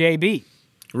haunting JB.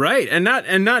 Right, and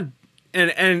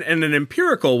an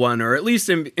empirical one, or at least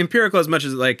empirical as much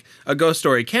as like a ghost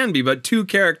story can be, but two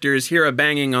characters hear a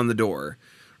banging on the door,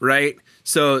 right?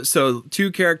 So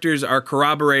two characters are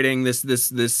corroborating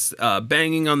this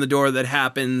banging on the door that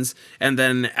happens, and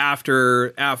then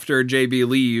after JB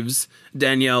leaves,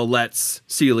 Danielle lets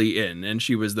Celie in, and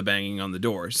she was the banging on the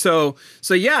door. So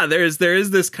yeah, there is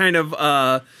this kind of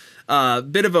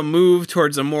bit of a move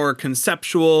towards a more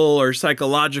conceptual or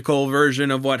psychological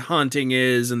version of what haunting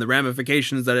is and the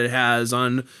ramifications that it has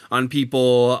on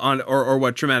people, or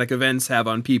what traumatic events have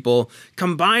on people,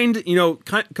 combined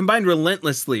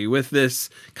relentlessly with this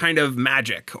kind of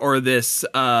magic or this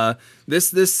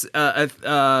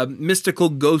mystical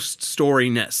ghost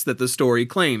storyness that the story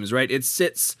claims, right?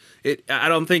 I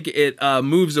don't think it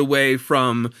moves away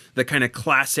from the kind of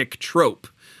classic trope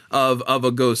of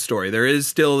a ghost story. There is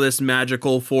still this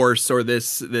magical force or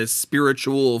this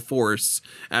spiritual force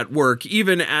at work,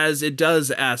 even as it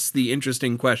does ask the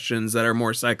interesting questions that are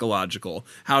more psychological.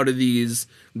 How do these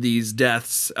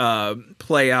deaths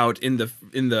play out in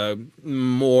the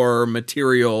more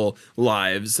material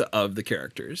lives of the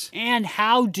characters? And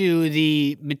how do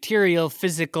the material,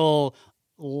 physical,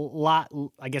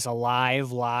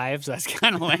 alive lives, that's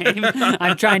kind of lame.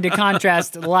 I'm trying to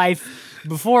contrast life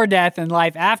before death and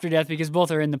life after death because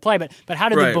both are in the play, but how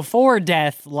do the before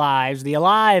death lives, the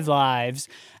alive lives,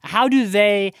 how do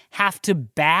they have to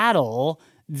battle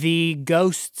the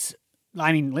ghosts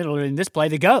literally in this play,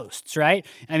 the ghosts, right?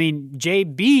 I mean,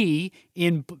 JB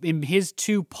in his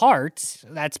two parts,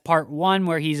 that's part 1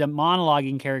 where he's a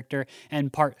monologuing character,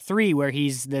 and part 3 where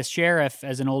he's the sheriff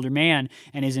as an older man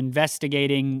and is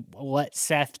investigating what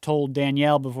Seth told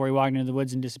Danielle before he walked into the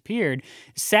woods and disappeared.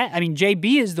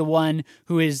 JB is the one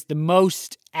who is the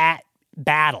most at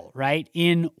battle, right?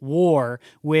 In war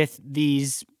with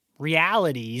these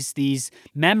realities, these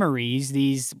memories,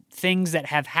 these things that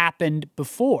have happened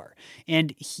before.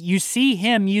 And you see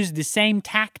him use the same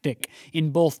tactic in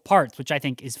both parts, which I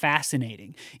think is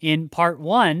fascinating. In part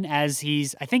 1, I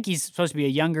think he's supposed to be a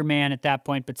younger man at that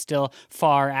point, but still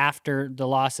far after the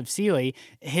loss of Celie,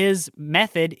 his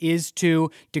method is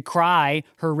to decry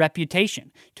her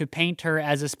reputation, to paint her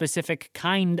as a specific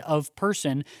kind of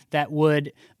person that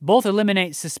would both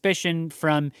eliminate suspicion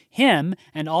from him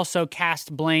and also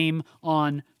cast blame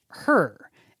on her.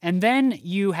 And then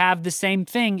you have the same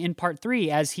thing in part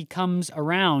 3 as he comes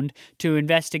around to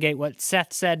investigate what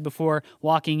Seth said before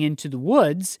walking into the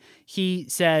woods. He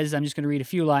says, I'm just going to read a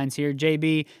few lines here.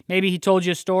 JB, maybe he told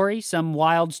you a story, some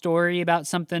wild story about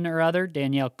something or other.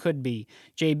 Danielle, could be.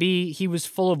 JB, he was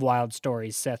full of wild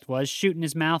stories, Seth was, shooting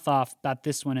his mouth off about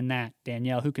this one and that.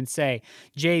 Danielle, who can say?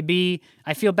 JB,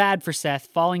 I feel bad for Seth,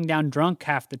 falling down drunk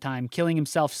half the time, killing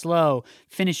himself slow,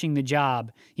 finishing the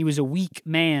job. He was a weak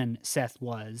man, Seth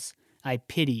was. I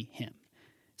pity him.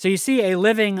 So you see a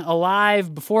living,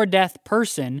 alive, before death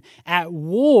person at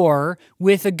war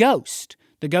with a ghost.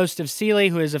 The ghost of Celie,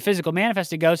 who is a physical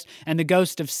manifested ghost, and the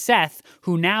ghost of Seth,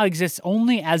 who now exists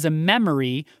only as a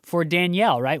memory for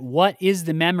Danielle, right? What is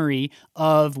the memory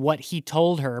of what he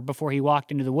told her before he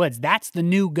walked into the woods? That's the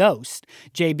new ghost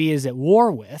JB is at war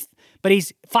with, but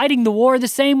he's fighting the war the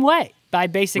same way by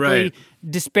basically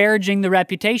disparaging the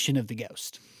reputation of the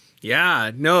ghost. Yeah,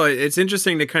 no, it's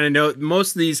interesting to kind of note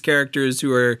most of these characters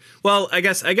who are, well, I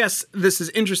guess this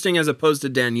is interesting as opposed to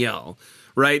Danielle,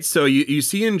 right? So you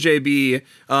see in JB,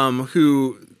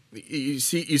 who you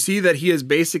see that he has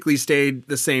basically stayed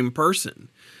the same person.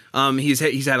 He's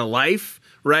had a life,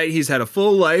 right? He's had a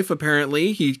full life,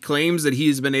 apparently. He claims that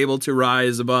he's been able to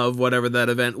rise above whatever that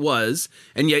event was,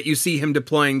 and yet you see him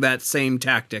deploying that same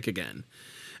tactic again.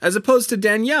 As opposed to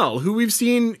Danielle, who we've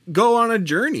seen go on a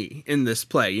journey in this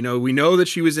play. You know, we know that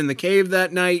she was in the cave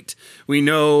that night. We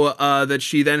know that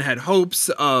she then had hopes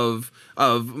of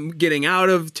getting out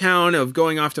of town, of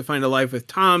going off to find a life with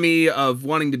Tommy, of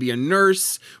wanting to be a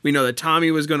nurse. We know that Tommy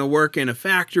was going to work in a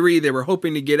factory. They were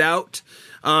hoping to get out.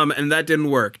 And that didn't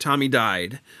work. Tommy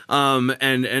died.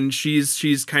 And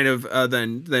she's kind of,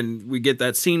 then we get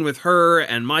that scene with her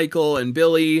and Michael and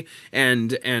Billy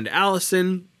and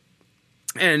Allison.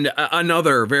 And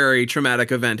another very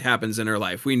traumatic event happens in her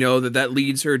life. We know that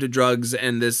leads her to drugs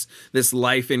and this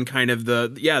life in kind of the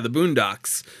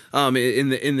boondocks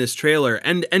in this trailer.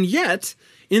 And yet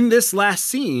in this last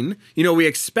scene, you know, we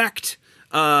expect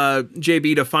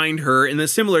JB to find her in the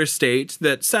similar state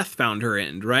that Seth found her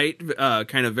in, right?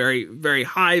 Kind of very, very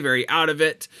high, very out of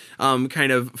it,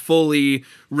 kind of fully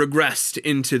regressed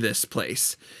into this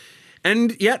place.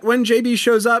 And yet when JB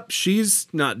shows up, she's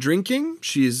not drinking.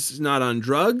 She's not on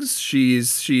drugs.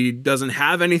 She doesn't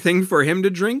have anything for him to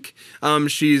drink.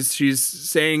 She's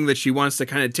saying that she wants to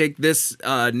kind of take this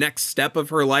next step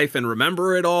of her life and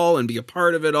remember it all and be a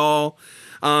part of it all.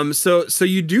 So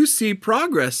you do see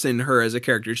progress in her as a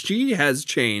character. She has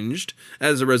changed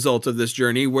as a result of this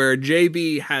journey, where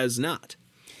JB has not.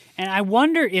 And I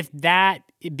wonder if that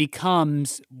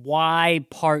becomes why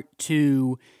part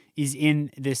 2 is in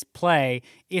this play.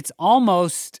 It's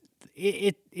almost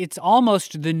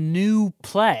the new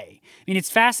play. I mean, it's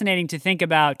fascinating to think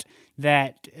about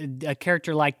that a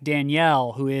character like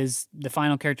Danielle, who is the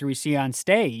final character we see on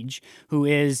stage, who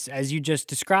is, as you just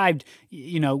described,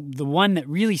 you know, the one that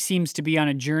really seems to be on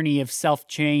a journey of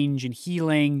self-change and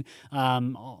healing,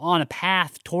 on a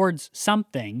path towards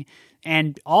something.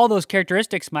 And all those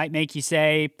characteristics might make you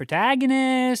say,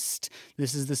 protagonist,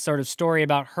 this is the sort of story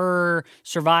about her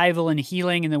survival and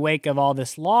healing in the wake of all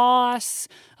this loss.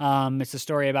 It's a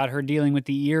story about her dealing with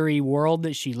the eerie world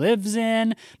that she lives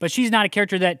in. But she's not a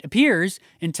character that appears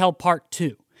until part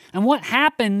 2. And what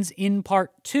happens in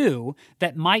part 2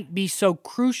 that might be so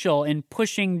crucial in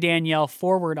pushing Danielle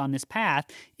forward on this path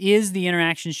is the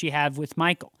interaction she had with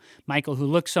Michael. Michael, who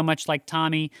looks so much like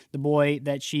Tommy, the boy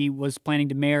that she was planning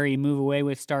to marry, move away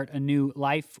with, start a new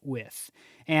life with.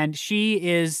 And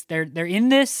they're in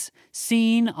this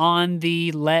scene on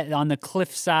the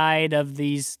cliffside of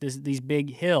these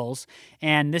big hills.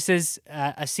 And this is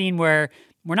a scene where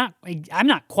I'm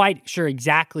not quite sure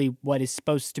exactly what is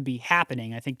supposed to be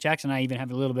happening. I think Jackson and I even have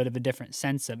a little bit of a different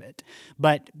sense of it.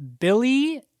 But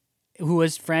Billy, who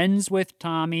was friends with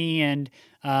Tommy and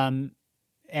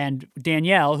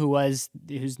Danielle, who's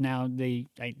now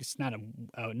it's not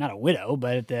a widow,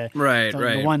 but the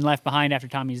one left behind after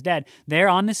Tommy's dead. They're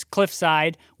on this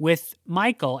cliffside with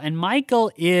Michael, and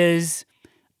Michael is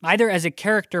either as a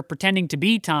character pretending to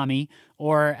be Tommy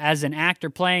or as an actor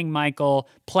playing Michael,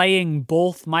 playing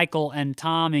both Michael and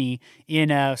Tommy in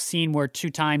a scene where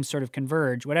two times sort of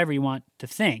converge, whatever you want to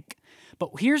think. But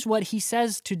here's what he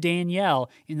says to Danielle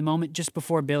in the moment just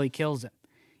before Billy kills him.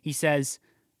 He says,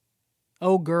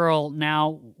 "Oh, girl,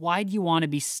 now why do you want to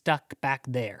be stuck back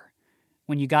there?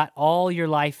 When you got all your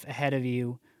life ahead of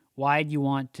you, why do you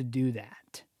want to do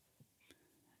that?"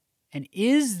 And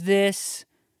is this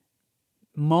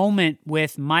moment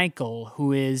with Michael,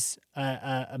 who is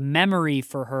a memory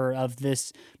for her of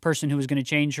this person who was going to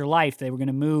change her life, they were going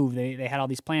to move, they had all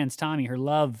these plans, Tommy, her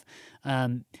love,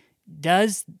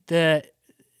 does the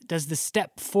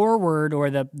step forward or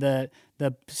the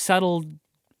subtle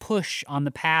push on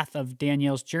the path of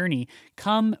Danielle's journey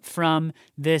come from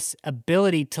this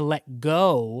ability to let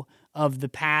go of the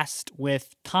past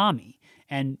with Tommy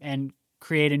and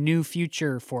create a new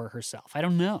future for herself? I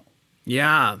don't know.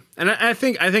 Yeah, and I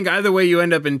think either way you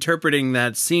end up interpreting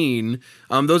that scene,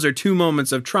 those are two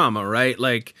moments of trauma, right?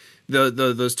 Like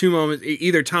those two moments,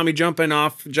 either Tommy jumping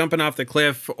off the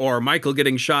cliff or Michael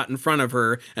getting shot in front of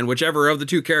her, and whichever of the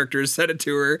two characters said it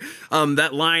to her,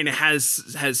 that line has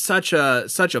such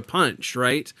a punch,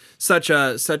 right? Such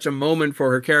a moment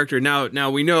for her character. Now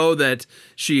we know that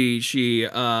she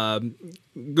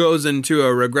goes into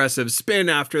a regressive spin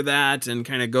after that and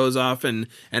kind of goes off and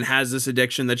has this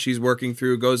addiction that she's working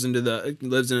through, lives in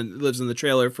the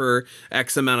trailer for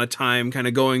X amount of time, kind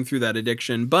of going through that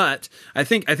addiction. But I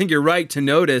think you're right to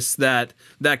notice that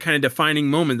kind of defining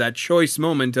moment, that choice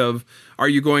moment of, are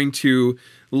you going to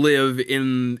live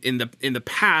in the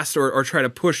past or try to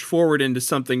push forward into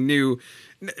something new?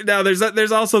 Now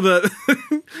there's also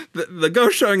the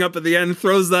ghost showing up at the end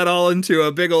throws that all into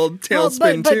a big old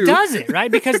tailspin too. But does it,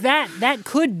 right? Because that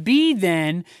could be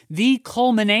then the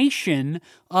culmination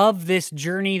of this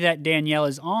journey that Danielle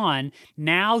is on.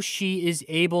 Now she is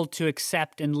able to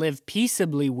accept and live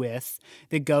peaceably with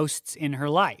the ghosts in her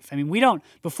life. I mean,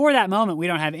 before that moment, we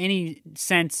don't have any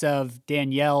sense of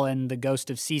Danielle and the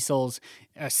ghost of Celi's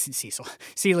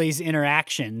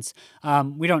interactions.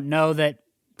 We don't know that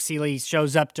Celi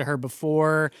shows up to her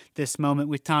before this moment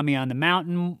with Tommy on the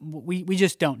mountain. We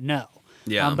just don't know.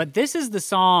 Yeah. But this is the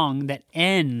song that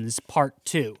ends part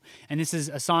 2. And this is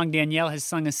a song Danielle has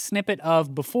sung a snippet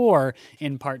of before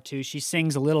in part 2. She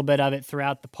sings a little bit of it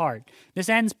throughout the part. This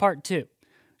ends part 2.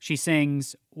 She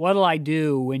sings, "What'll I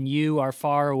do when you are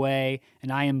far away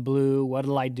and I am blue?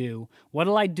 What'll I do?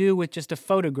 What'll I do with just a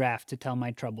photograph to tell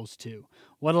my troubles to?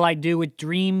 What'll I do with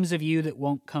dreams of you that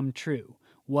won't come true?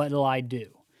 What'll I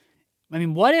do?" I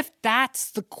mean, what if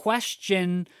that's the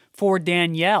question for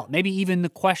Danielle? Maybe even the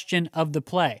question of the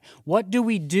play. What do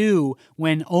we do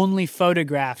when only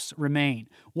photographs remain?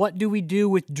 What do we do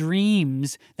with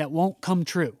dreams that won't come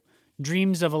true?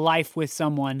 Dreams of a life with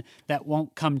someone that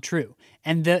won't come true.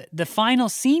 And the final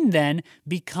scene then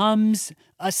becomes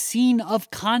a scene of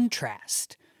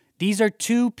contrast. These are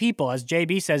two people, as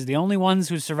JB says, the only ones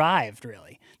who survived,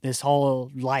 really, this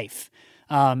whole life.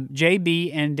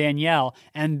 JB and Danielle,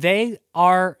 and their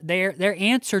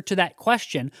answer to that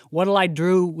question, what'll I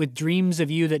do with dreams of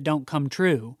you that don't come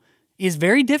true, is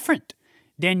very different.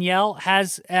 Danielle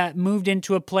has moved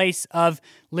into a place of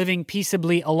living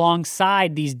peaceably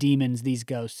alongside these demons, these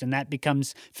ghosts, and that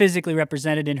becomes physically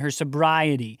represented in her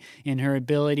sobriety, in her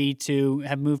ability to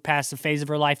have moved past a phase of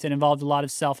her life that involved a lot of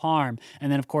self-harm,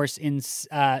 and then, of course, in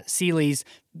Celi's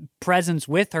presence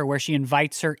with her, where she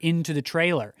invites her into the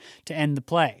trailer to end the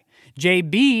play.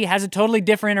 JB has a totally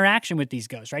different interaction with these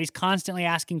ghosts, right? He's constantly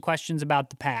asking questions about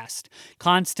the past,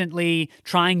 constantly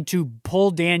trying to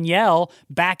pull Danielle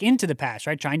back into the past,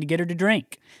 right? Trying to get her to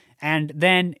drink. And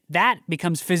then that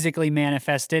becomes physically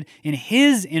manifested in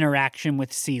his interaction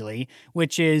with Celi,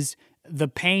 which is the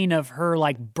pain of her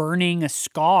like burning a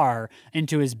scar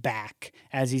into his back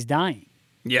as he's dying.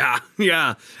 Yeah,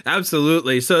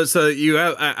 absolutely. So you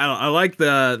have, I like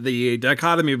the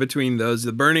dichotomy between those,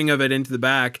 the burning of it into the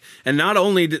back, and not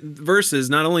only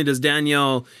does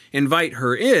Danielle invite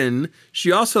her in,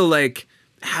 she also like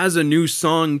has a new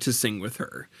song to sing with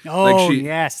her. Oh,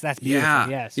 yes, that's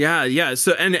beautiful. Yeah. Yeah.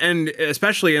 So and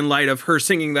especially in light of her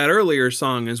singing that earlier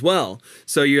song as well.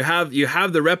 So you have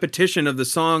the repetition of the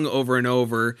song over and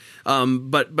over.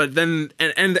 But then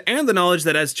and the knowledge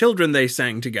that as children they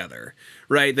sang together,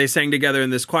 right? They sang together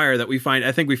in this choir that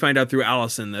I think we find out through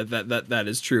Allison that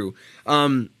is true.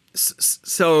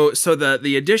 So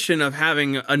the addition of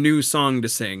having a new song to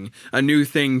sing, a new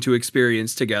thing to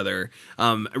experience together,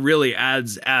 really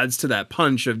adds to that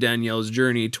punch of Danielle's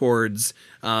journey towards,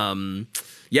 I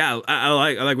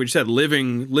like what you said,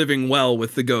 living well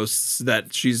with the ghosts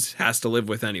that she's has to live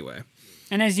with anyway.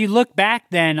 And as you look back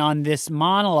then on this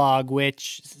monologue,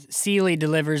 which Celie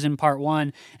delivers in part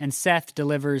 1 and Seth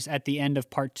delivers at the end of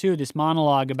part 2, this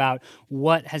monologue about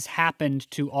what has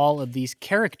happened to all of these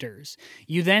characters,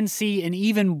 you then see an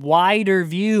even wider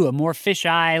view, a more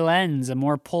fisheye lens, a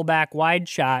more pullback wide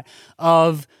shot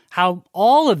of how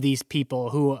all of these people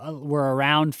who were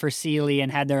around for Celie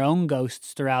and had their own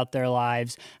ghosts throughout their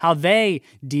lives, how they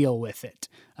deal with it.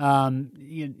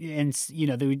 We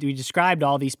described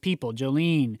all these people: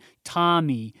 Jolene,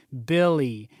 Tommy,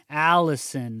 Billy,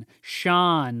 Allison,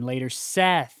 Sean, later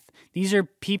Seth. These are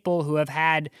people who have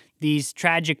had these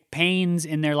tragic pains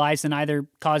in their lives and either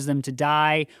caused them to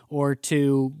die or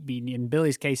to be, in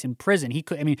Billy's case, in prison.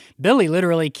 Billy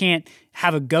literally can't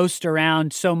have a ghost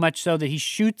around, so much so that he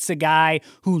shoots a guy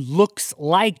who looks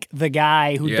like the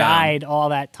guy who died all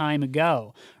that time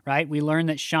ago, right? We learn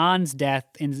that Sean's death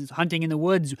in Hunting in the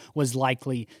Woods was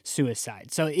likely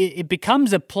suicide. So it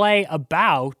becomes a play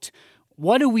about,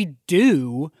 what do we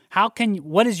do?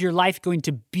 What is your life going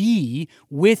to be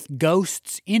with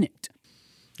ghosts in it?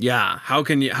 Yeah. How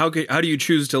do you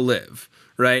choose to live?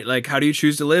 Right? Like, how do you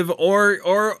choose to live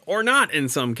or not in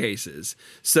some cases?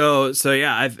 So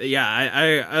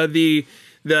the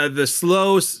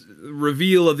slow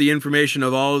reveal of the information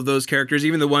of all of those characters,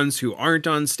 even the ones who aren't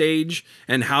on stage,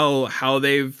 and how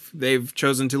they've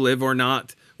chosen to live or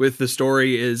not with the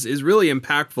story is really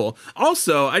impactful.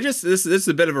 Also, this is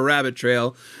a bit of a rabbit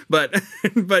trail, but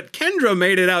Kendra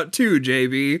made it out too,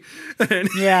 JB.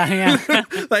 Yeah.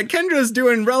 Like, Kendra's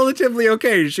doing relatively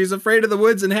okay. She's afraid of the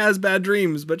woods and has bad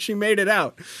dreams, but she made it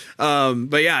out.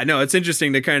 But yeah, no, it's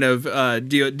interesting to kind of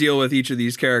deal with each of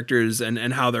these characters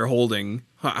and how they're holding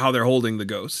the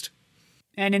ghost.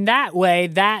 And in that way,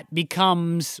 that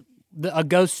becomes a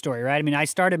ghost story, right? I mean, I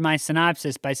started my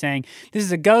synopsis by saying this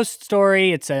is a ghost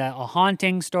story, it's a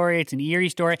haunting story, it's an eerie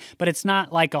story, but it's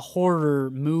not like a horror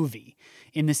movie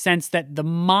in the sense that the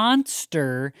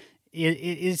monster,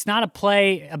 it's not a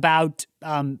play about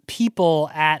people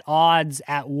at odds,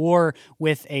 at war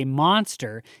with a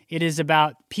monster. It is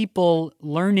about people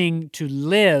learning to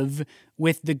live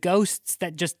with the ghosts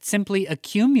that just simply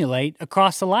accumulate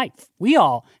across a life. We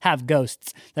all have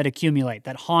ghosts that accumulate,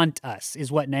 that haunt us,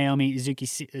 is what Naomi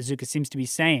Izuka seems to be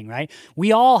saying, right?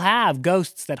 We all have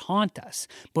ghosts that haunt us,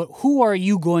 but who are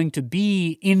you going to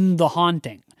be in the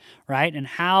haunting, right? And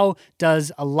how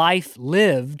does a life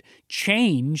lived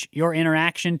change your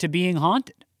interaction to being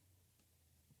haunted?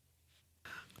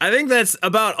 I think that's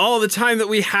about all the time that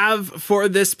we have for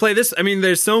this play.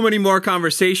 There's so many more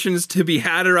conversations to be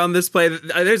had around this play.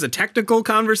 There's a technical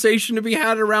conversation to be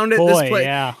had around it. Boy, this play.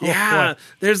 Yeah. Yeah.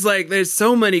 There's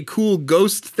so many cool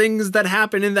ghost things that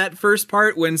happen in that first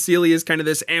part when Celie is kind of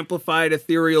this amplified,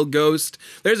 ethereal ghost.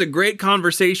 There's a great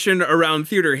conversation around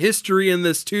theater history in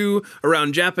this too,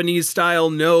 around Japanese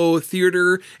style no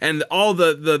theater and all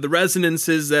the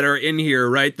resonances that are in here,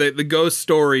 right? The ghost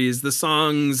stories, the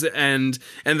songs, and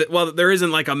while there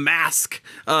isn't like a mask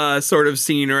sort of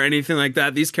scene or anything like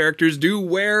that, these characters do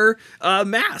wear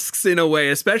masks in a way,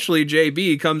 especially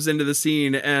JB comes into the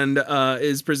scene and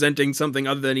is presenting something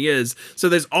other than he is. So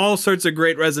there's all sorts of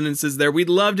great resonances there. We'd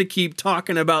love to keep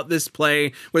talking about this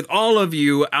play with all of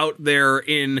you out there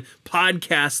in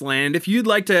podcast land. If you'd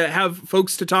like to have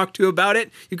folks to talk to about it,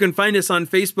 you can find us on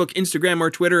Facebook, Instagram, or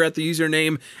Twitter at the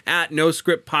username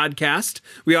 @NoScriptPodcast.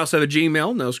 We also have a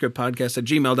Gmail,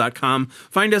 noscriptpodcast@gmail.com.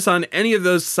 Find us on any of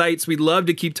those sites. We'd love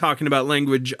to keep talking about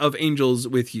Language of Angels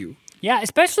with you. Yeah,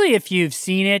 especially if you've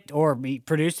seen it or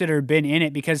produced it or been in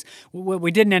it, because what we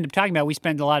didn't end up talking about, we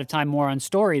spent a lot of time more on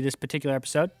story this particular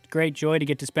episode. Great joy to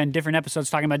get to spend different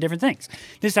episodes talking about different things.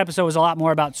 This episode was a lot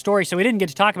more about story, so we didn't get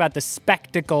to talk about the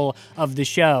spectacle of the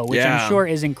show, which I'm sure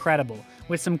is incredible.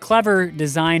 With some clever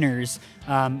designers,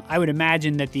 I would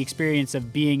imagine that the experience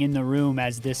of being in the room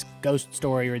as this ghost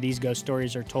story or these ghost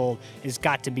stories are told has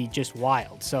got to be just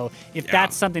wild. So if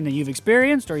that's something that you've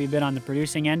experienced or you've been on the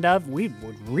producing end of, we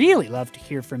would really love to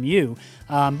hear from you.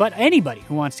 But anybody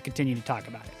who wants to continue to talk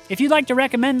about it. If you'd like to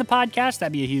recommend the podcast,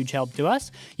 that'd be a huge help to us.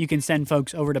 You can send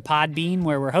folks over to Podbean,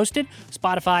 where we're hosted.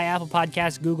 Spotify, Apple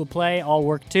Podcasts, Google Play, all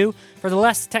work too. For the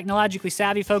less technologically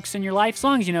savvy folks in your life, as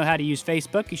long as you know how to use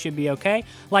Facebook, you should be okay.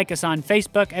 Like us on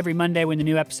Facebook. Every Monday when the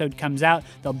new episode comes out,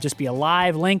 there'll just be a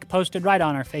live link posted right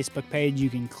on our Facebook page. You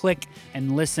can click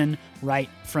and listen right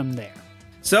from there.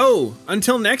 So,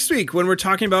 until next week, when we're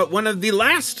talking about one of the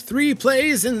last 3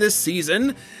 plays in this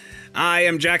season, I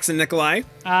am Jackson Nikolai.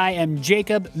 I am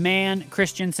Jacob Mann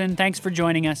Christensen. Thanks for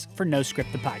joining us for No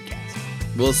Script, the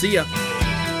podcast. We'll see ya.